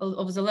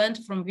of the land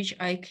from which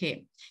I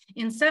came.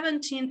 In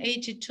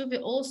 1782, we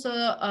also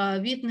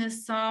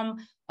witnessed some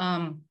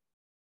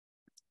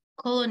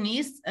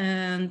colonies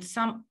and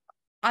some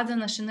other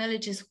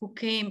nationalities who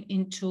came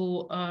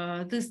into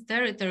these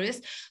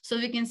territories. So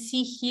we can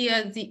see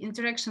here the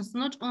interactions,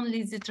 not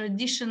only the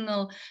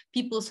traditional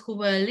peoples who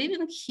were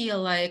living here,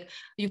 like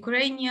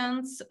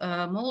Ukrainians,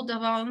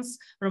 Moldavans,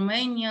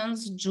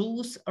 Romanians,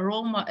 Jews,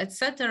 Roma,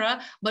 etc.,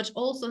 but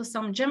also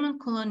some German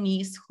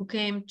colonies who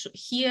came to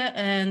here,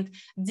 and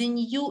the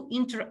new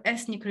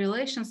inter-ethnic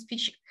relations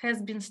which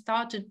has been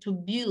started to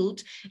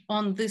build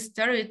on this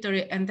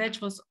territory, and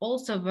that was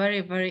also very,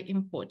 very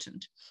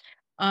important.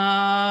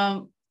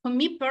 For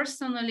me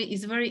personally,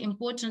 it's very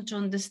important to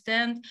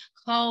understand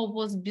how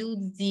was built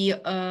the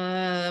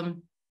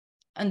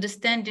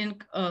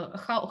understanding,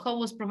 how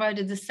was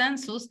provided the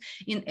census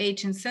in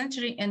 18th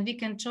century. And we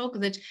can talk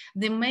that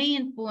the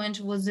main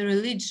point was the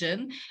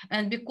religion.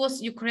 And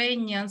because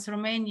Ukrainians,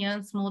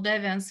 Romanians,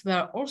 Moldavians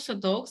were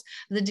Orthodox,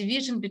 the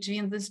division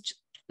between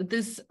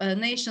these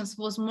nations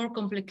was more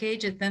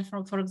complicated than,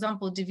 for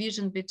example,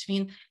 division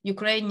between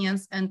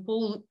Ukrainians and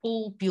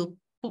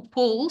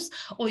Poles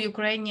or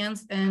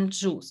Ukrainians and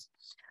Jews.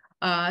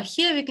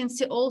 Here we can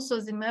see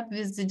also the map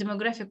with the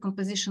demographic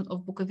composition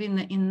of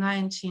Bukovina in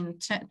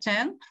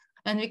 1910.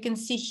 And we can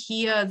see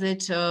here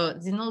that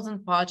the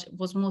northern part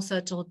was more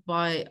settled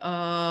by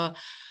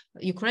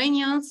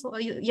Ukrainians,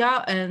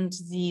 and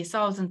the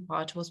southern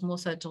part was more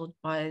settled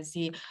by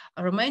the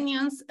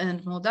Romanians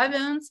and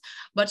Moldavians.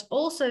 But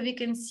also we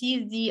can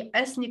see the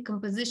ethnic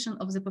composition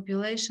of the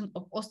population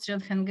of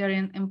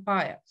Austrian-Hungarian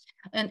Empire.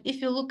 And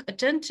if you look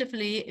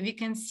attentively, we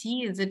can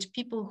see that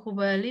people who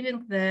were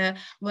living there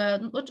were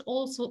not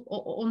also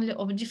only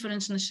of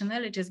different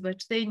nationalities,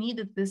 but they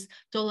needed this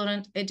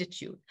tolerant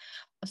attitude.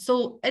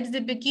 So at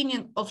the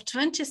beginning of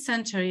 20th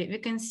century, we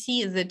can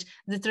see that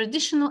the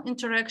traditional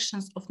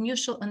interactions of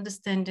mutual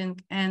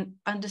understanding and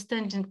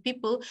understanding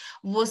people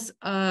was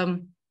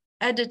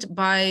added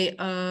by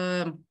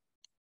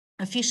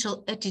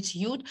official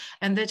attitude,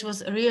 and that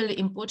was really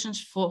important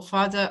for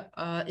further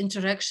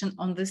interaction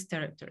on this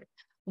territory.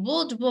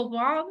 World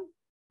War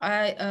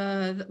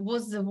I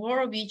was the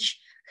war which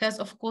has,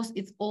 of course,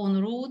 its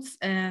own roots,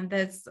 and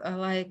that's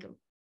like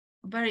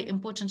very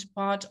important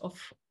part of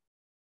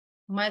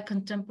my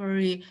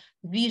contemporary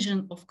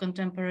vision of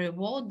contemporary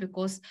world,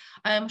 because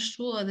I am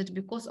sure that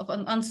because of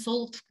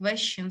unsolved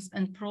questions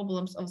and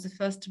problems of the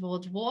First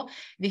World War,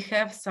 we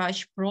have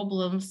such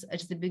problems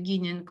at the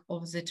beginning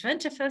of the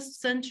 21st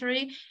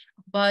century.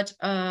 But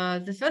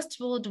the First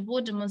World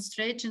War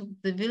demonstrated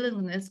the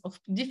willingness of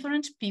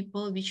different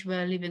people which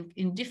were living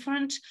in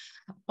different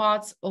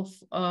parts of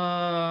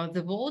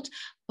the world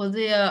for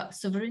their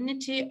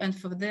sovereignty and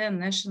for their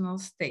national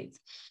states.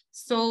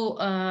 So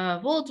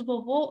World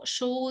War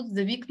showed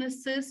the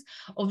weaknesses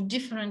of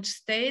different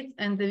states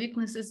and the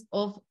weaknesses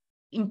of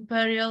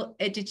imperial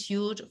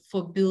attitude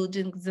for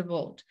building the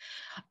world.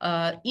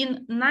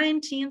 In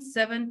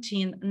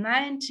 1917,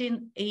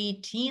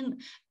 1918,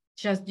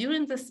 just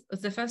during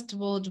the First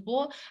World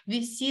War,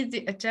 we see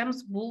the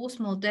attempts both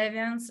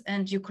Moldavians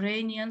and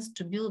Ukrainians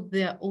to build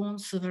their own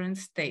sovereign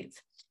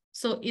states.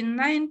 So in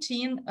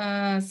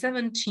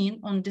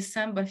 1917, on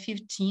December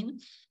 15,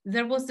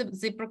 there was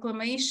the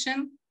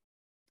proclamation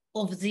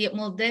of the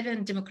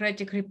Moldavian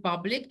Democratic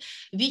Republic,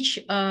 which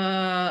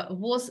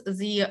was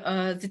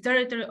the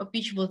territory of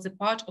which was a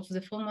part of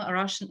the former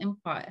Russian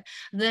Empire.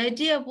 The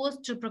idea was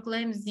to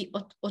proclaim the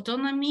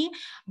autonomy,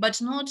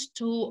 but not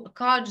to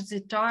cut the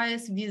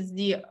ties with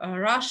the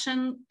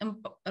Russian,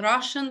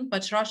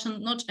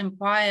 not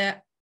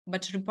empire,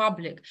 but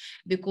republic,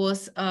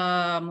 because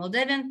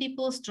Moldavian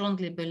people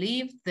strongly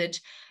believed that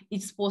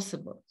it's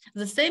possible.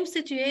 The same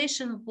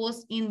situation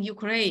was in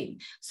Ukraine.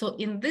 So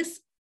in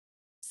this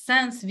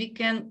sense, we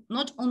can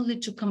not only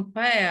to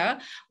compare,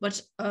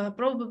 but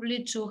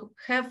probably to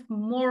have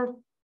more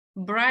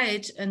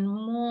bright and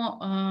more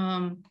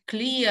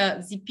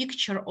clear the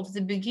picture of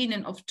the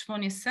beginning of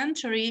 20th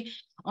century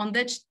on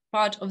that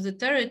part of the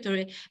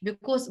territory,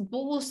 because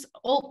both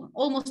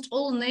almost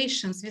all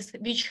nations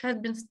which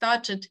have been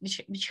started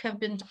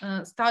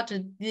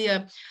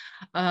their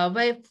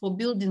way for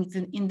building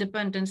the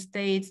independent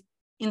states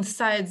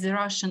inside the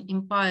Russian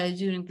Empire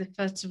during the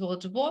First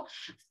World War,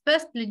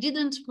 firstly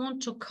didn't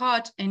want to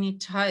cut any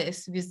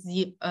ties with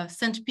the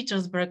St.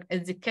 Petersburg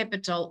as the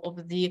capital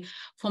of the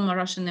former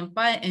Russian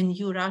Empire and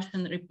new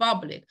Russian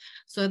Republic.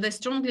 So they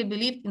strongly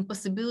believed in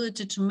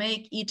possibility to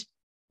make it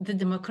the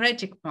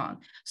democratic one.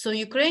 So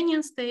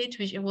Ukrainian state,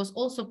 which was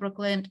also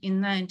proclaimed in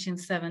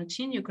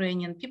 1917,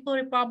 Ukrainian People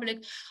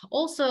Republic,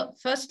 also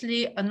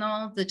firstly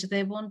announced that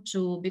they want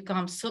to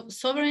become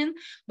sovereign,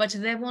 but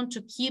they want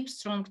to keep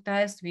strong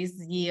ties with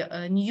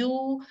the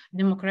new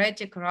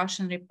democratic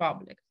Russian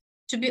Republic.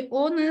 To be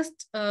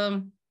honest,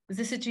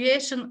 the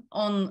situation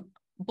on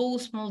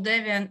both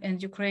Moldavian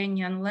and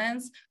Ukrainian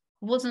lands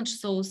wasn't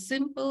so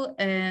simple,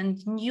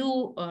 and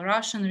new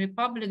Russian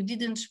Republic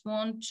didn't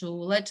want to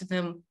let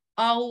them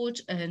out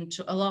and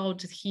to allow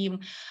him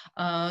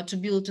to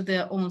build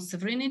their own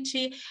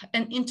sovereignty.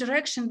 And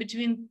interaction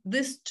between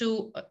these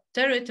two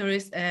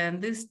territories and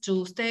these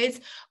two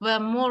states were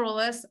more or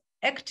less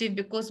active,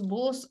 because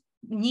both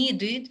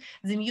needed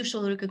the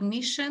mutual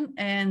recognition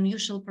and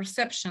mutual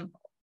perception.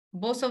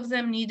 Both of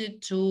them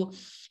needed to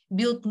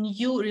build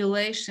new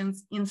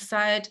relations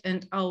inside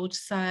and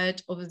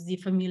outside of the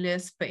familiar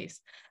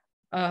space.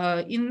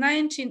 In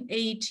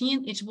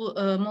 1918,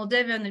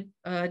 Moldavian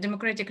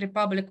Democratic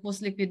Republic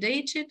was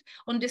liquidated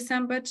on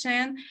December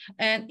 10,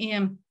 and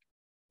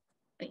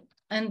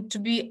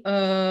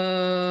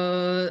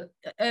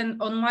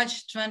on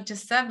March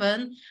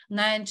 27,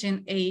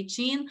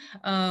 1918,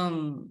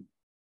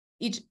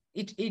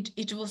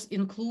 it was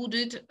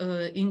included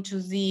into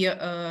the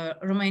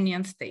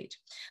Romanian state.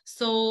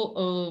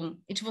 So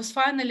it was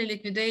finally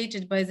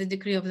liquidated by the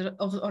decree of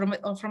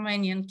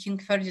Romanian King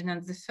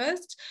Ferdinand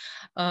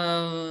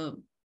I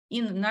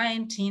in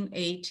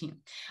 1918.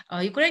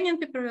 Ukrainian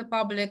People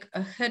Republic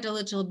had a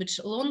little bit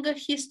longer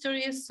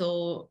history,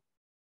 so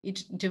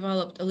it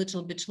developed a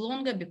little bit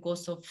longer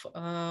because of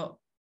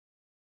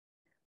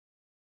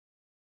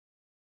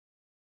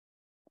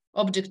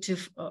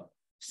objective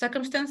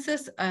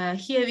circumstances.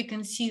 Here we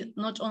can see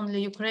not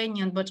only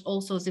Ukrainian, but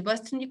also the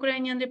Western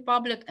Ukrainian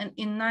Republic. And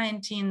in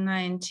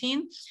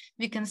 1919,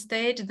 we can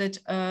state that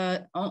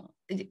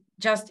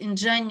just in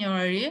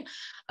January,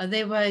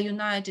 they were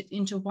united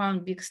into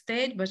one big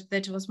state, but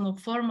that was more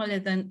formally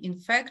than in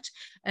fact.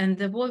 And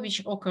the war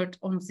which occurred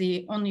on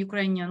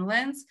Ukrainian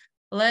lands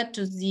led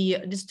to the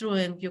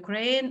destroying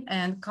Ukraine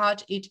and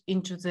cut it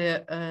into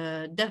the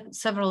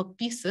several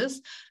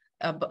pieces.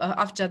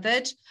 After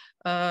that,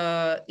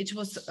 it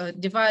was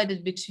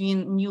divided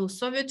between new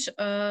Soviet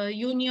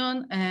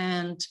Union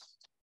and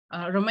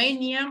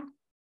Romania,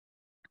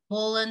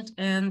 Poland,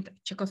 and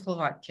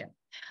Czechoslovakia.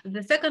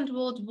 The Second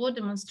World War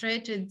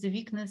demonstrated the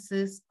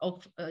weaknesses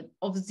of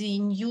the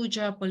new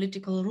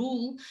geopolitical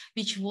rule,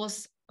 which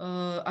was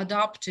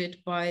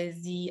adopted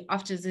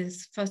after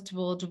this First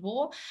World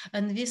War,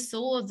 and we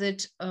saw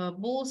that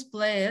both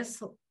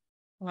players,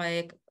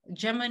 like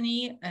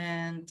Germany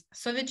and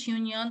Soviet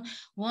Union,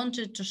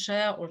 wanted to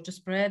share or to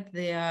spread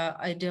their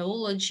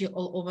ideology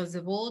all over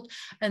the world,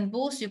 and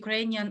both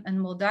Ukrainian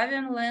and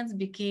Moldavian lands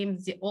became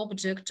the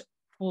object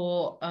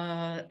for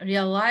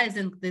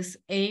realizing these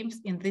aims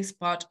in this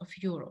part of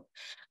Europe.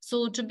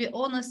 So to be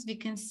honest, we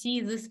can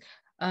see this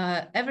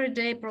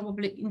everyday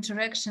probably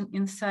interaction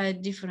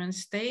inside different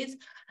states.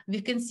 We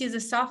can see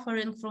the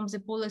suffering from the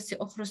policy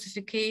of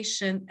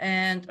Russification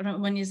and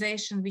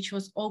Romanization, which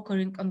was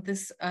occurring on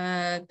these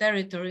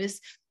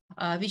territories,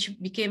 which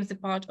became the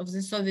part of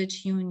the Soviet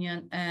Union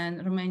and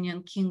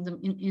Romanian Kingdom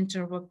in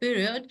interwar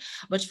period.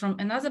 But from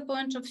another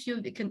point of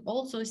view, we can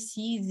also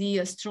see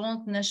the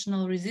strong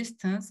national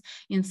resistance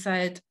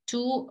inside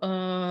two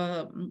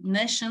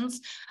nations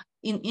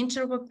in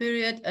interwar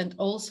period and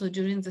also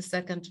during the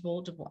Second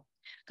World War.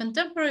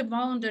 Contemporary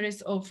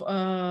boundaries of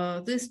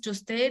these two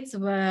states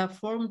were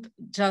formed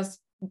just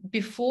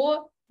before,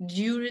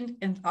 during,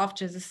 and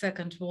after the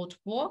Second World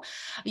War.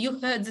 You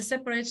had the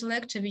separate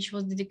lecture which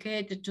was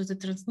dedicated to the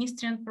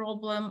Transnistrian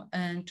problem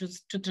and to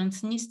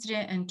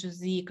Transnistria and to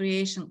the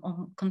creation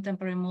of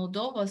contemporary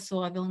Moldova, so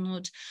I will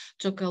not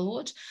talk a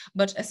lot.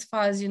 But as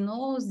far as you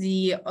know,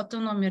 the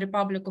Autonomous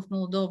Republic of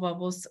Moldova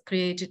was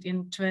created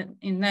in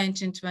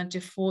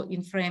 1924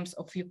 in frames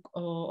of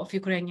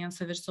Ukrainian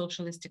Soviet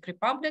Socialistic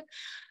Republic,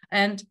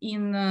 and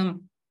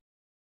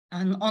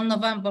on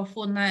November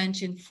 4,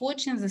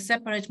 1914, the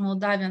separate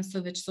Moldavian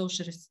Soviet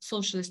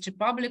Socialist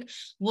Republic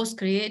was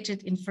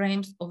created in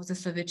frames of the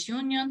Soviet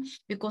Union,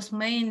 because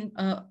main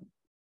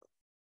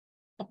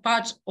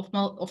part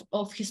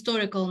of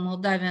historical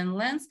Moldavian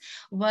lands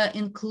were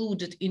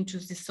included into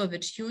the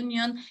Soviet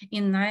Union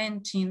in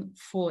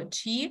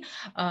 1940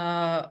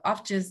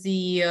 after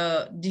the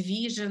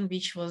division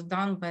which was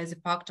done by the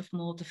Pact of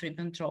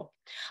Molotov-Ribbentrop.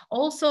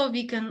 Also,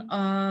 we can,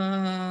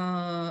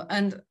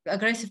 and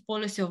aggressive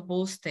policy of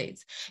both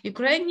states.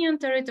 Ukrainian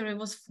territory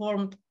was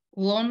formed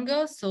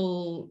longer,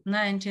 so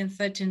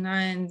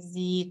 1939,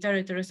 the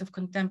territories of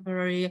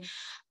contemporary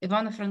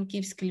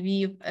Ivano-Frankivsk,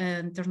 Lviv,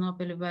 and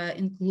Ternopil were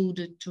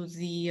included to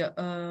the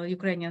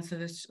Ukrainian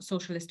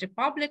Socialist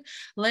Republic.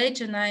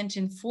 Later,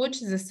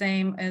 1940, the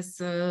same as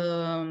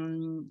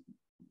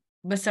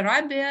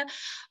Bessarabia,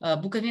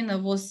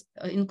 Bukovina was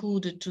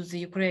included to the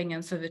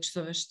Ukrainian Soviet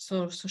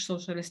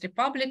Socialist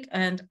Republic,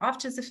 and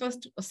after the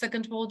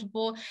Second World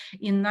War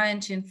in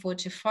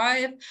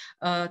 1945,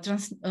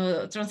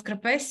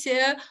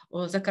 Transcarpathia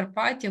or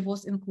Zakarpattia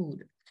was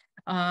included.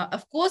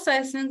 Of course,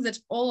 I think that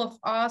all of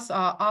us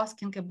are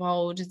asking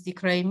about the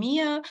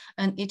Crimea,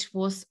 and it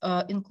was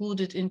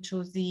included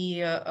into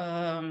the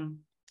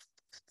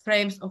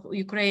frames of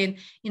Ukraine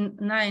in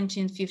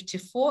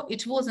 1954.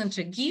 It wasn't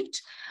a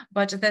gift,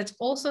 but that's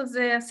also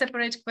the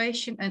separate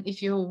question, and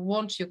if you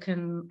want, you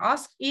can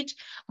ask it.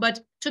 But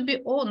to be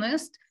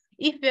honest,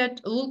 if we are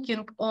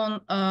looking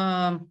on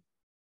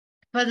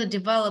further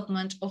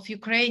development of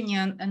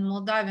Ukrainian and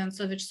Moldavian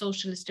Soviet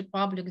Socialist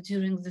Republic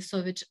during the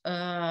Soviet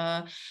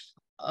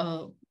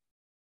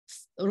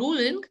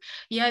ruling,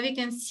 yeah, we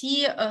can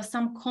see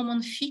some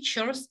common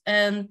features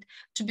and,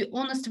 to be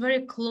honest,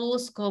 very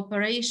close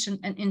cooperation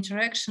and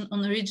interaction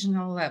on a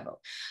regional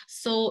level.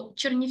 So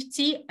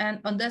Czernowitz and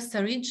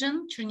Odessa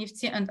region,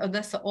 Czernowitz and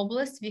Odessa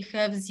Oblast, we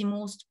have the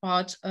most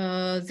part,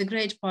 the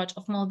great part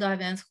of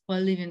Moldavians who are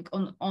living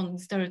on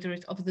the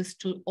territories of these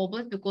two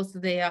oblasts, because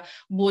they are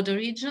border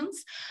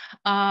regions,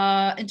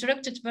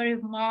 interacted very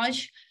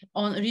much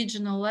on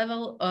regional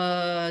level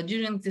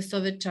during the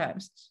Soviet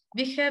times.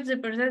 We have the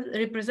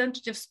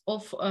representatives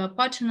of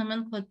party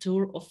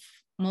nomenclature of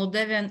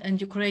Moldavian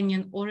and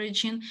Ukrainian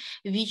origin,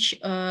 which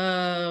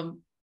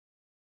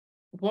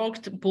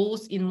worked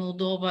both in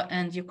Moldova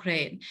and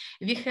Ukraine.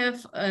 We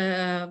have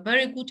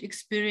very good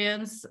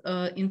experience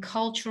in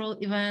cultural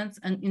events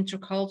and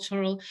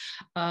intercultural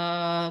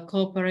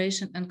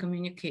cooperation and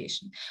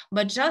communication.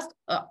 But just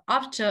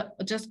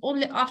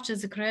only after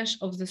the crash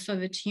of the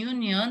Soviet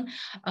Union,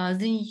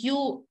 the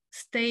new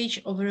stage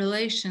of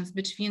relations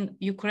between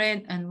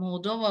Ukraine and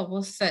Moldova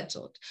was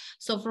settled.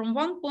 So from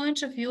one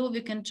point of view, we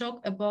can talk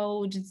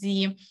about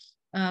the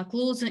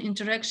closer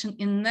interaction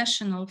in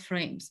national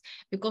frames,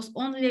 because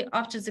only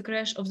after the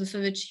crash of the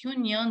Soviet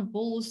Union,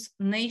 both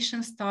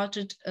nations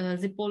started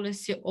the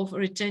policy of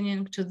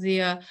returning to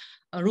their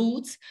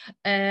roots.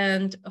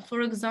 And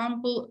for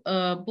example,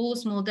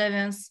 both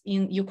Moldavians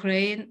in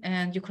Ukraine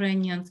and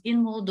Ukrainians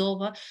in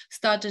Moldova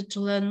started to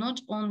learn not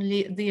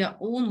only their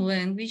own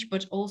language,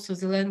 but also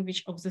the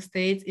language of the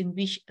states in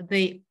which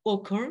they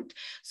occurred,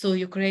 so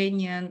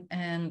Ukrainian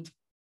and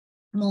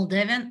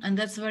Moldavian, and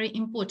that's very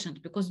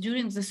important because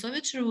during the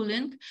Soviet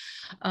ruling,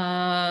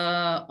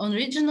 on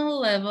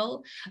regional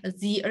level,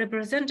 the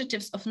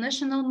representatives of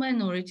national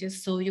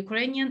minorities, so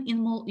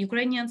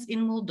Ukrainians in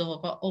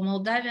Moldova or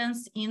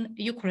Moldavians in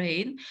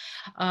Ukraine,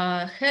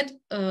 had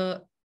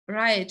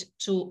right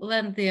to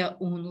learn their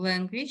own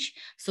language,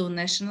 so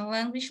national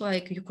language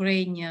like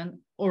Ukrainian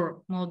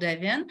or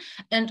Moldavian,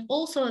 and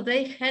also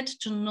they had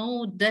to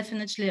know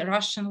definitely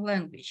Russian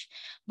language,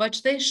 but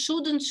they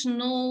shouldn't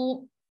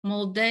know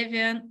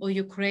Moldavian or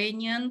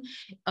Ukrainian,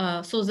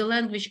 so the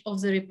language of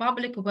the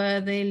republic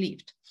where they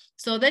lived.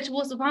 So that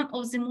was one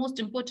of the most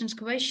important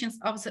questions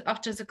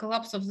after the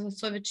collapse of the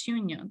Soviet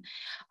Union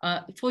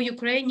for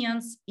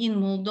Ukrainians in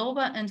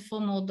Moldova and for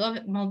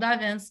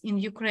Moldavians in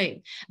Ukraine.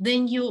 They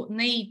knew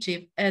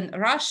native and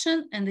Russian,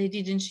 and they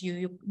didn't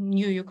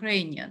knew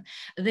Ukrainian.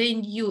 They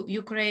knew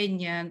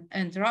Ukrainian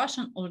and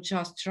Russian, or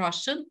just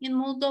Russian in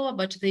Moldova,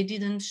 but they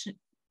didn't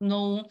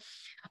know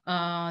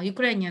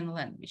Ukrainian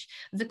language.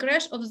 The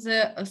crash of the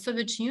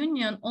Soviet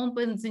Union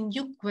opened the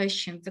new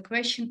question, the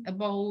question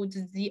about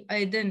the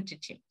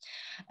identity.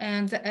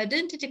 And the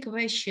identity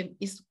question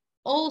is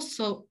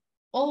also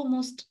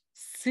almost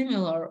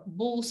similar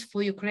both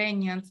for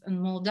Ukrainians and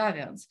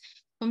Moldavians.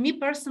 For me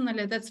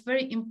personally, that's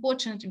very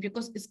important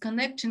because it's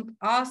connecting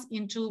us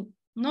into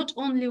not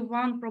only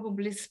one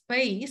probably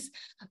space,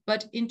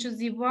 but into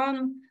the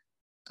one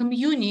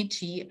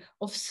community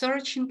of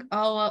searching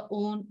our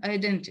own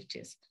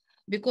identities.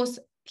 Because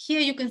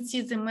here you can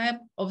see the map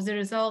of the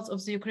results of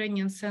the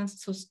Ukrainian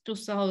census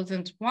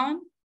 2001.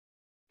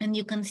 And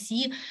you can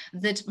see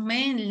that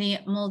mainly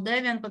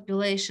Moldavian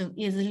population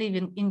is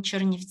living in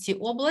Tscherniwzi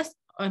Oblast.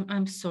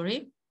 I'm sorry,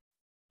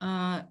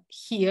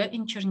 here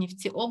in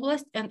Tscherniwzi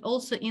Oblast and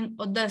also in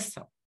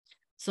Odessa.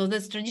 So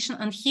that's tradition.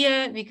 And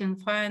here we can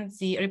find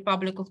the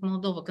Republic of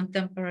Moldova,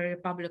 contemporary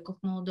Republic of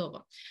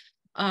Moldova.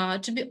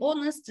 To be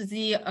honest,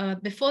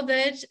 before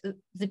that,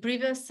 the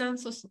previous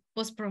census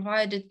was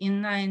provided in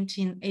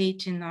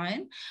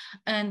 1989.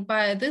 And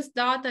by this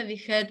data, we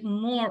had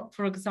more,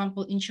 for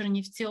example, in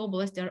Czernowitz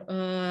Oblast,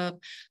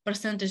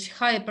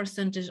 higher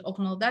percentage of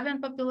Moldavian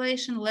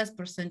population, less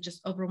percentage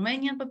of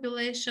Romanian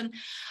population,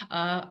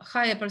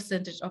 higher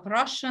percentage of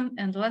Russian,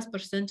 and less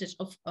percentage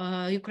of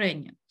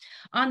Ukrainian.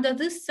 Under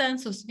this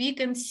census, we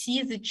can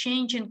see the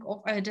changing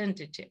of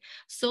identity.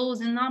 So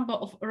the number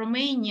of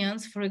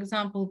Romanians, for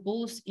example,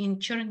 both in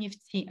Czernowitz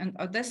and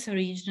Odessa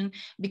region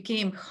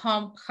became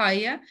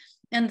higher,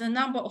 and the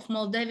number of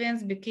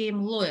Moldavians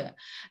became lower.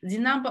 The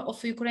number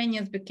of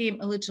Ukrainians became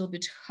a little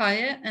bit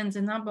higher, and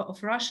the number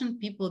of Russian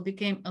people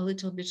became a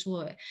little bit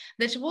lower.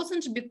 That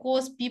wasn't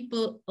because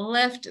people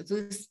left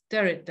this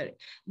territory.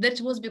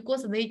 That was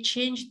because they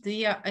changed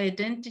their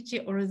identity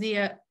or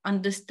their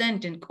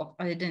understanding of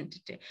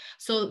identity.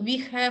 So we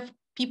have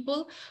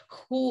people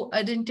who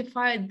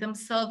identified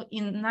themselves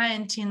in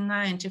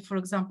 1990, for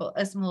example,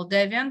 as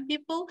Moldavian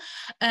people,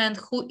 and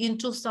who in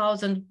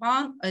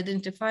 2001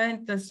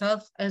 identified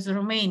themselves as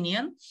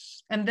Romanian.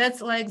 And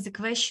that's like the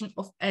question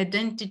of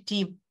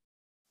identity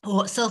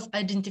or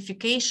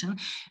self-identification,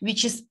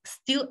 which is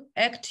still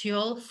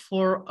actual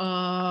for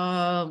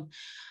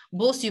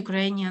both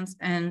Ukrainians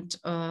and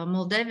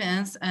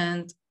Moldavians.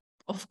 And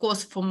of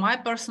course, from my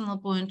personal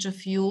point of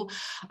view,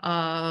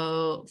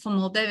 for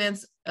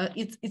Moldavians,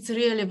 it's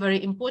really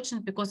very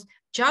important because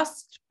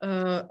just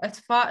as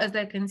far as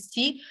I can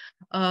see,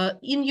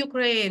 in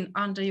Ukraine,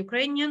 under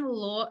Ukrainian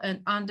law and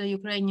under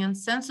Ukrainian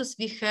census,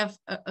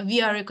 we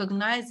are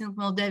recognizing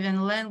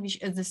Moldavian language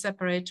as a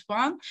separate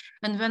one.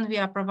 And when we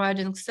are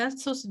providing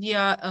census, we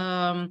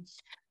are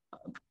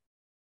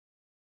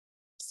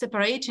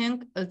separating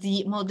the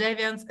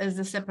Moldavians as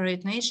a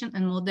separate nation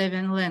and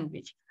Moldavian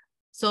language.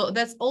 So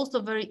that's also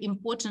a very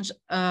important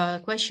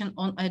question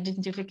on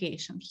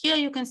identification. Here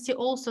you can see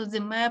also the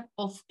map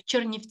of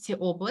Czernowitz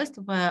Oblast,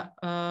 where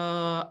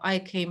I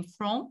came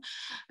from.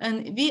 And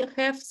we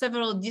have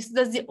several,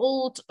 that's the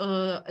old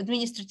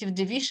administrative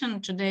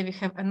division. Today we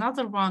have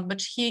another one,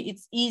 but here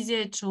it's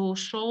easier to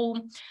show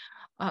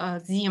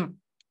the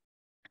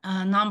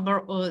number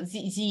of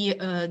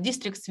the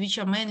districts which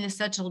are mainly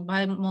settled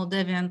by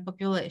Moldavian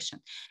population.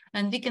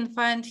 And we can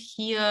find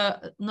here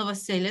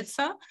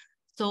Novoselitsa,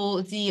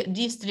 so the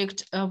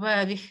district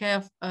where we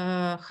have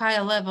a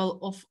higher level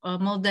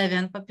of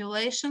Moldavian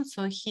population.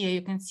 So here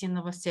you can see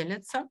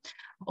Novoselitsa.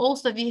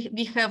 Also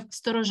we have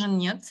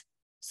Storozhenets.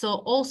 So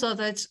also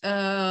that's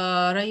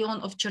rayon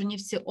of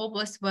Czernowitz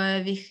Oblast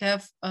where we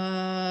have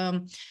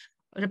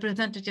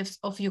representatives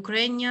of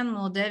Ukrainian,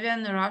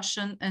 Moldavian,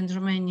 Russian, and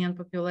Romanian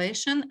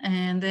population,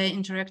 and they're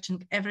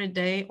interacting every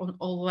day on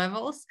all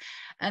levels,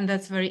 and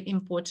that's very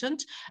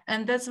important.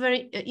 And that's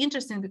very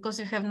interesting because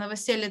we have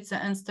Novoselitsa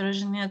and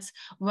Storozhenets,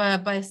 where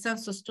by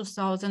census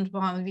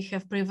 2001 we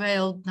have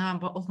prevailed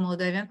number of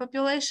Moldavian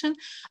population,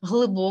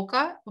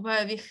 Hlyboka,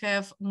 where we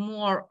have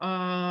more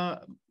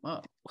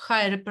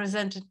high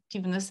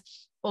representativeness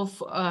of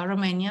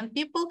Romanian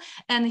people,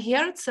 and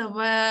Herze,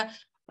 where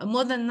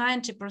more than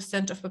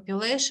 90% of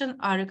population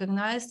are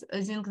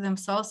recognizing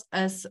themselves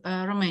as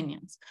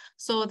Romanians.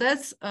 So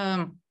that's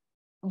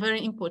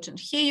very important.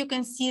 Here you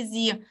can see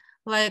the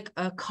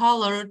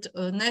colored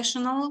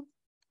national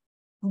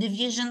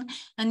division,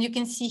 and you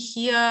can see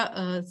here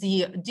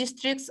the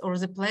districts or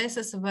the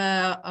places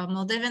where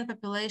Moldavian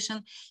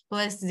population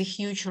plays the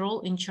huge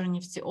role in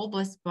Czernowitz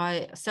Oblast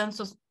by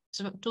census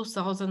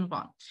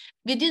 2001.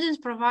 We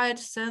didn't provide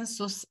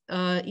census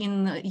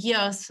in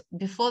years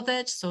before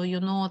that, so you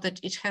know that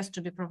it has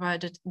to be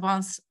provided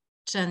once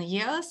 10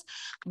 years,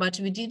 but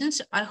we didn't.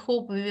 I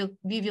hope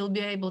we will be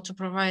able to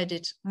provide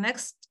it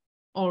next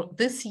or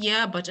this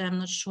year, but I'm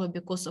not sure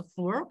because of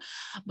war.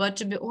 But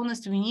to be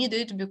honest, we need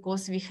it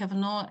because we have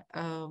no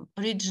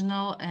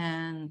regional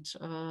and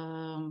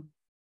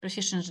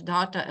proficient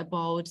data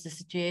about the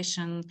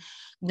situation,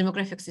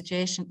 demographic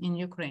situation in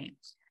Ukraine.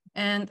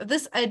 And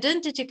this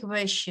identity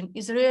question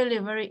is really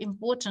very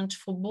important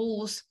for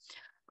both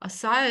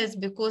sides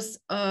because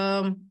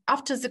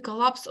after the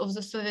collapse of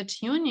the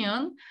Soviet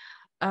Union,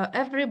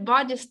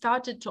 everybody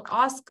started to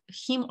ask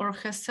him or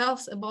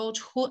herself about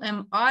who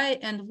am I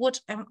and what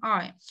am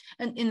I?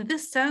 And in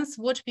this sense,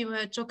 what we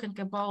were talking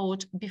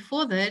about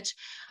before that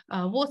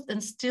was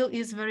and still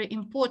is very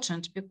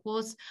important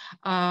because,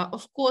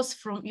 of course,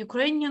 from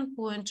Ukrainian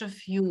point of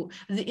view,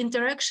 the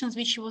interactions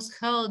which was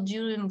held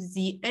during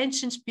the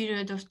ancient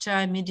period of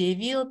time,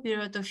 medieval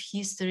period of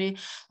history,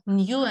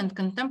 new and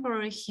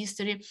contemporary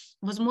history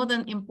was more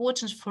than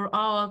important for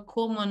our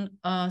common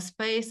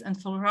space and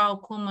for our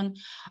common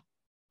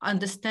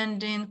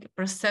understanding,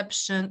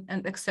 perception,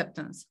 and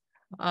acceptance.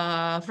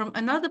 From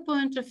another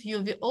point of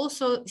view, we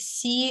also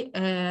see,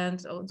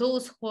 and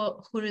those who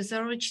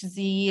research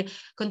the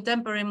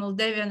contemporary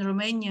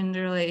Moldavian-Romanian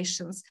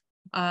relations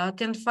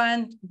can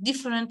find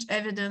different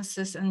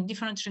evidences and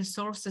different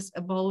resources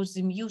about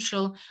the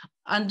mutual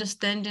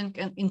understanding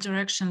and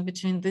interaction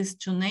between these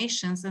two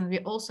nations. And we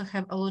also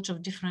have a lot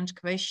of different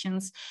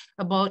questions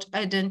about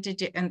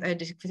identity and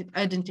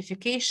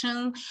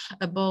identification,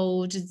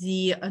 about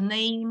the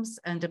names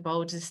and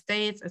about the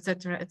states,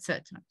 etc.,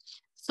 etc.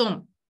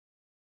 So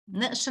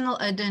national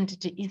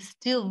identity is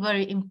still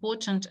very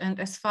important, and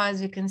as far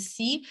as you can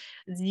see,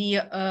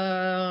 the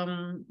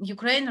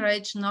Ukraine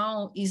right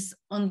now is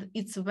on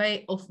its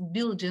way of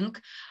building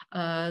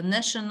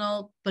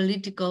national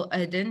political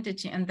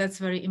identity, and that's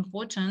very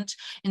important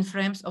in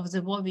frames of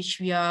the war which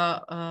we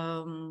are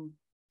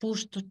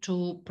pushed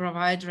to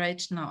provide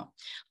right now.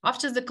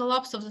 After the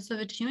collapse of the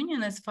Soviet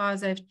Union, as far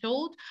as I've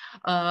told,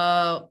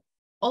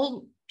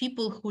 all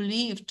people who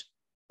lived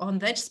on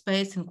that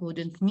space,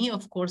 including me,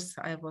 of course,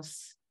 I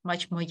was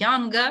much more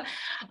younger,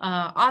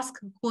 ask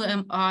who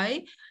am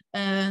I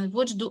and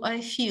what do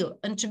I feel?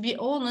 And to be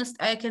honest,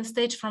 I can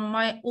state from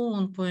my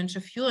own point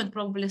of view, and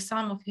probably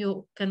some of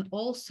you can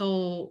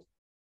also,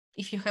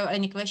 if you have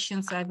any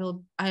questions, I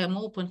am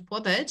open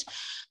for that.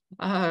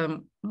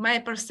 My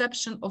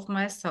perception of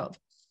myself.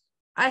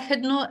 I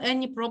had no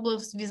any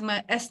problems with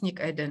my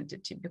ethnic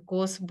identity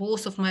because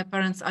both of my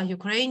parents are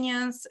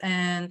Ukrainians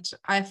and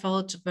I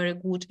felt very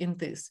good in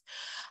this.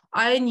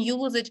 I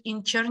knew that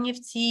in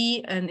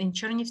Tscherniwzi and in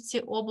Czernowitz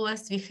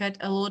Oblast, we had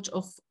a lot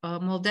of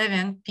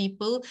Moldavian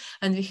people,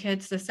 and we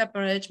had the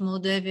separate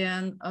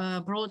Moldavian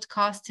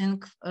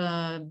broadcasting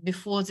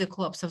before the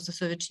collapse of the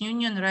Soviet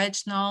Union. Right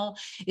now,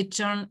 it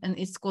turned and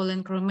it's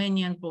calling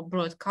Romanian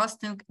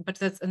broadcasting, but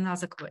that's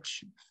another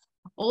question.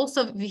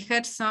 Also, we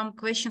had some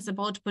questions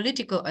about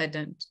political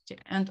identity.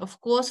 And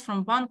of course,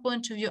 from one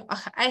point of view,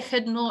 I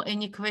had no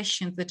any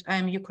question that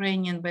I'm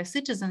Ukrainian by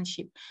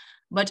citizenship.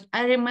 But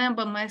I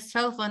remember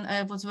myself when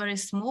I was very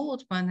small,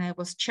 when I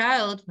was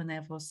child, when I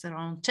was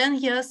around 10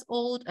 years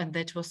old, and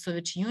that was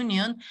Soviet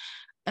Union.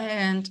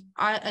 And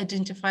I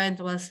identified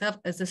myself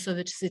as a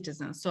Soviet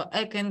citizen. So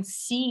I can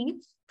see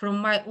from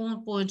my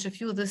own point of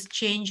view, this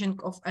changing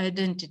of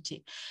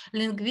identity.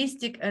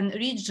 Linguistic and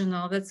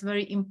regional, that's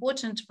very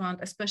important one,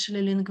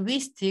 especially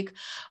linguistic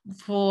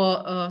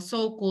for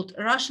so-called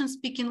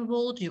Russian-speaking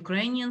world,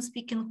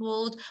 Ukrainian-speaking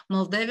world,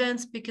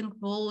 Moldavian-speaking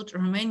world,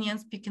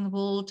 Romanian-speaking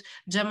world,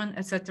 German,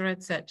 etc.,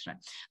 etc.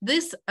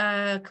 These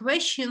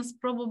questions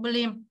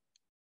probably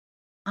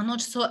are not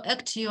so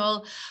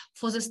actual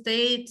for the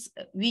states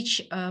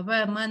which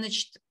were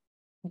managed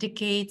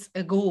decades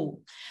ago.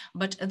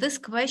 But this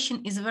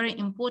question is very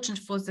important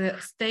for the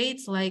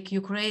states like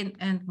Ukraine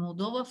and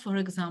Moldova, for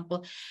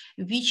example,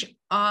 which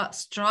are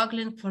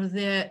struggling for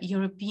their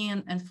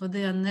European and for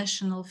their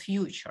national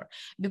future,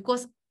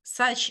 because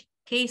such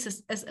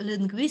cases as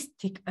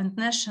linguistic and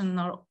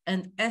national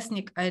and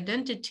ethnic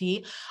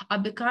identity are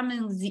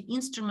becoming the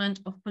instrument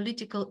of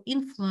political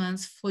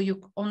influence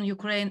on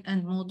Ukraine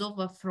and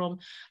Moldova from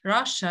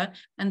Russia.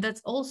 And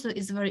that also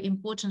is very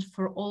important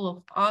for all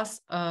of us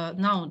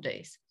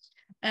nowadays.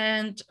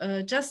 And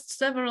just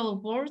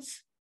several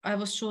words. I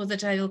was sure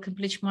that I will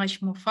complete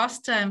much more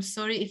faster. I'm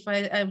sorry if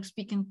I'm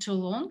speaking too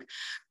long.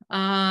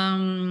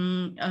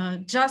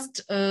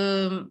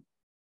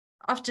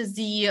 After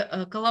the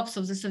collapse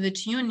of the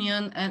Soviet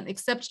Union, and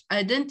except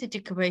identity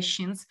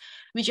questions,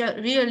 which are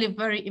really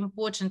very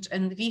important,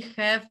 and we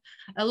have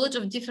a lot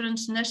of different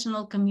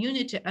national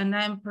community, and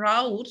I'm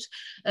proud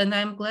and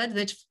I'm glad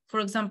that, for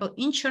example,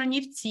 in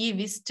Czernowitz,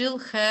 we still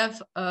have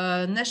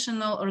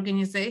national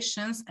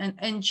organizations and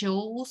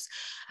NGOs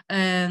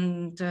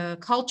and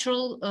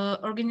cultural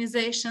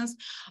organizations,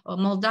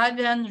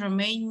 Moldavian,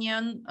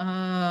 Romanian,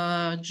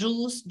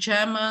 Jews,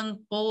 German,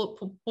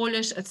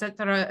 Polish,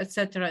 etc.,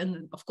 etc.,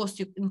 and of course,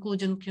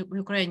 including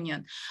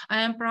Ukrainian.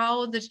 I am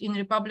proud that in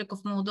Republic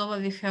of Moldova,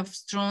 we have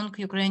strong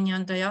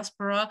Ukrainian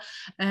diaspora,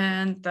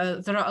 and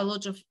there are a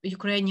lot of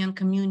Ukrainian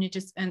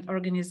communities and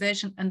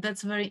organizations, and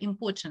that's very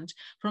important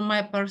from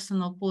my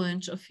personal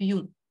point of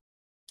view.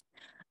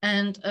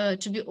 And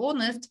to be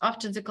honest,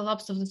 after the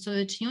collapse of the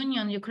Soviet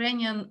Union,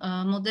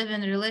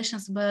 Ukrainian-Moldavian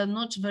relations were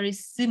not very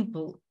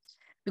simple,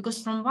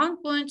 because from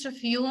one point of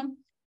view,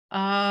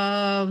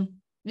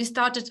 we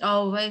started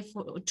our way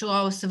to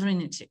our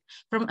sovereignty.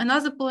 From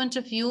another point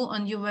of view,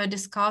 and you were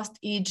discussed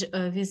it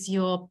with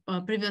your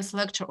previous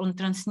lecture on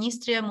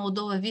Transnistria,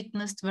 Moldova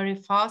witnessed very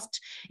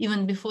fast,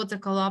 even before the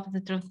collapse,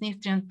 the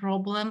Transnistrian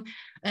problem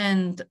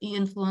and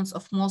influence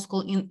of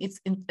Moscow in its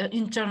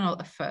internal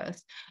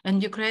affairs.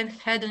 And Ukraine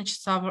hadn't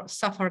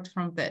suffered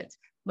from that.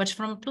 But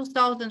from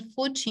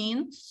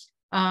 2014,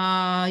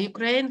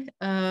 Ukraine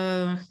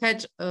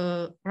had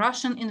a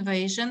Russian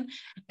invasion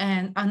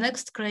and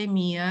annexed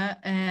Crimea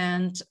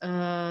and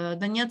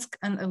Donetsk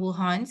and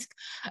Luhansk.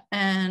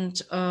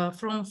 And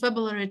from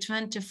February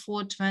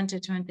 24,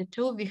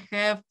 2022, we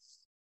have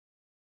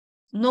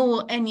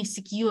any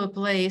secure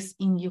place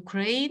in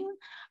Ukraine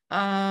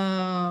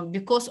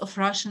because of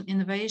Russian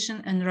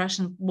invasion and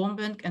Russian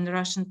bombing and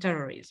Russian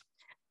terrorism.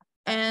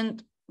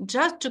 And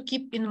just to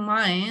keep in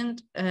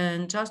mind,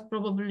 and just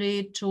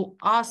probably to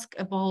ask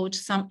about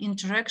some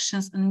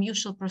interactions and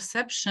mutual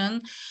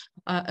perception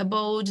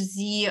about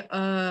the,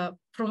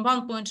 from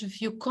one point of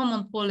view,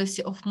 common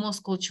policy of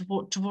Moscow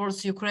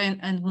towards Ukraine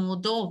and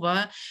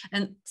Moldova,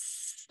 and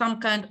some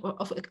kind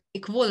of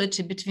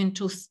equality between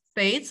two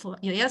states.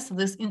 Yes,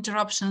 this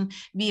interruption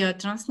via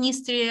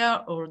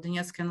Transnistria or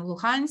Donetsk and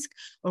Luhansk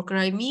or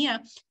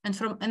Crimea. And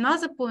from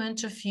another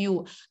point of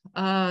view,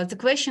 the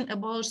question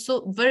about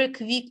so very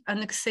quick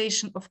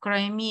annexation of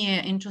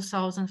Crimea in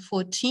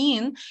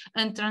 2014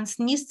 and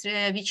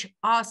Transnistria, which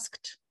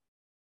asked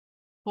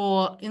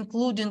for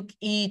including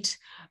it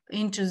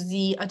into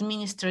the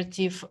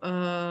administrative,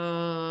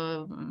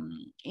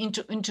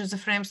 into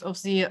the frames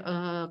of the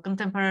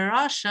contemporary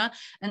Russia,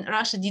 and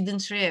Russia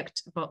didn't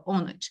react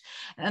on it.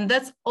 And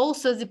that's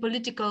also the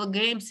political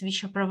games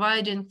which are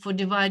providing for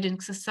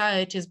dividing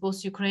societies,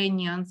 both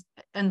Ukrainians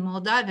and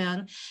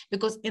Moldavian,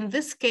 because in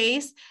this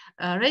case,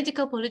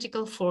 radical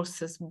political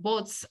forces,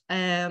 bots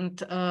and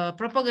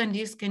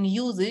propagandists can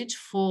use it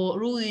for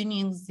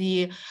ruining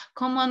the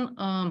common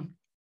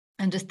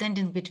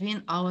understanding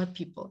between our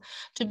people.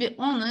 To be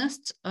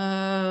honest,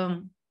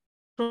 from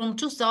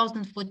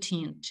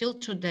 2014 till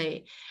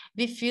today,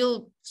 we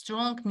feel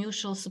strong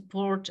mutual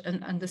support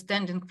and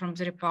understanding from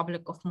the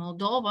Republic of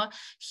Moldova.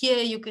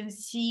 Here you can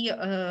see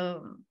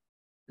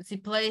the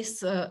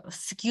place,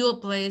 secure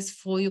place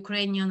for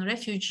Ukrainian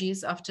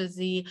refugees after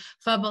the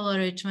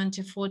February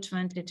 24,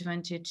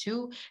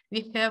 2022.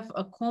 We have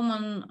a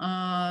common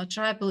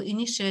tribal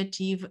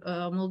initiative,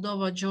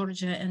 Moldova,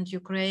 Georgia, and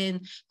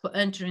Ukraine for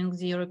entering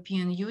the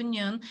European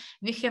Union.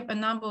 We have a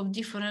number of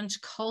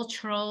different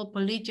cultural,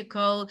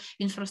 political,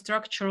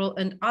 infrastructural,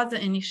 and other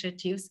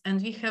initiatives,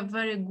 and we have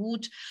very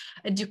good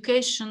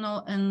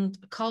educational and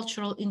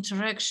cultural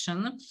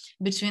interaction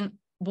between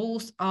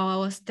both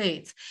our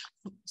states.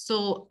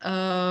 So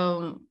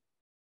to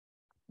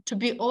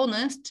be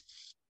honest,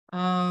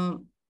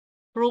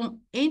 from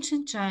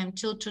ancient time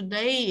till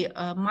today,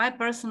 my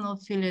personal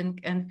feeling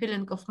and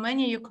feeling of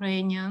many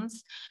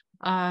Ukrainians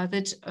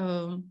that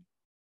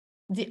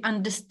the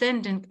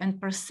understanding and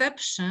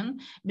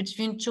perception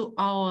between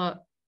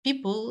our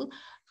people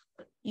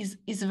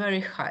is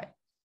very high.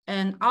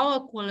 And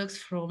our colleagues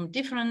from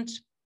different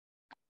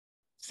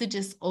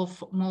cities of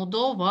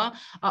Moldova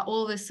are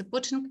always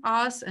supporting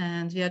us,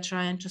 and we are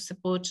trying to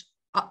support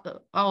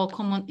our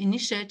common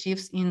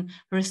initiatives in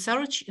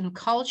research, in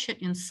culture,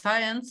 in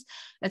science,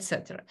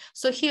 etc.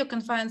 So here you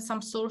can find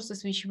some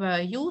sources which were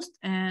used,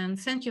 and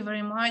thank you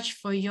very much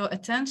for your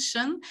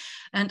attention.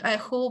 And I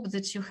hope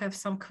that you have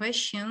some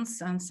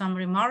questions and some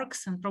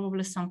remarks and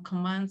probably some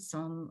comments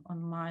on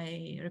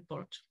my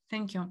report.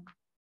 Thank you.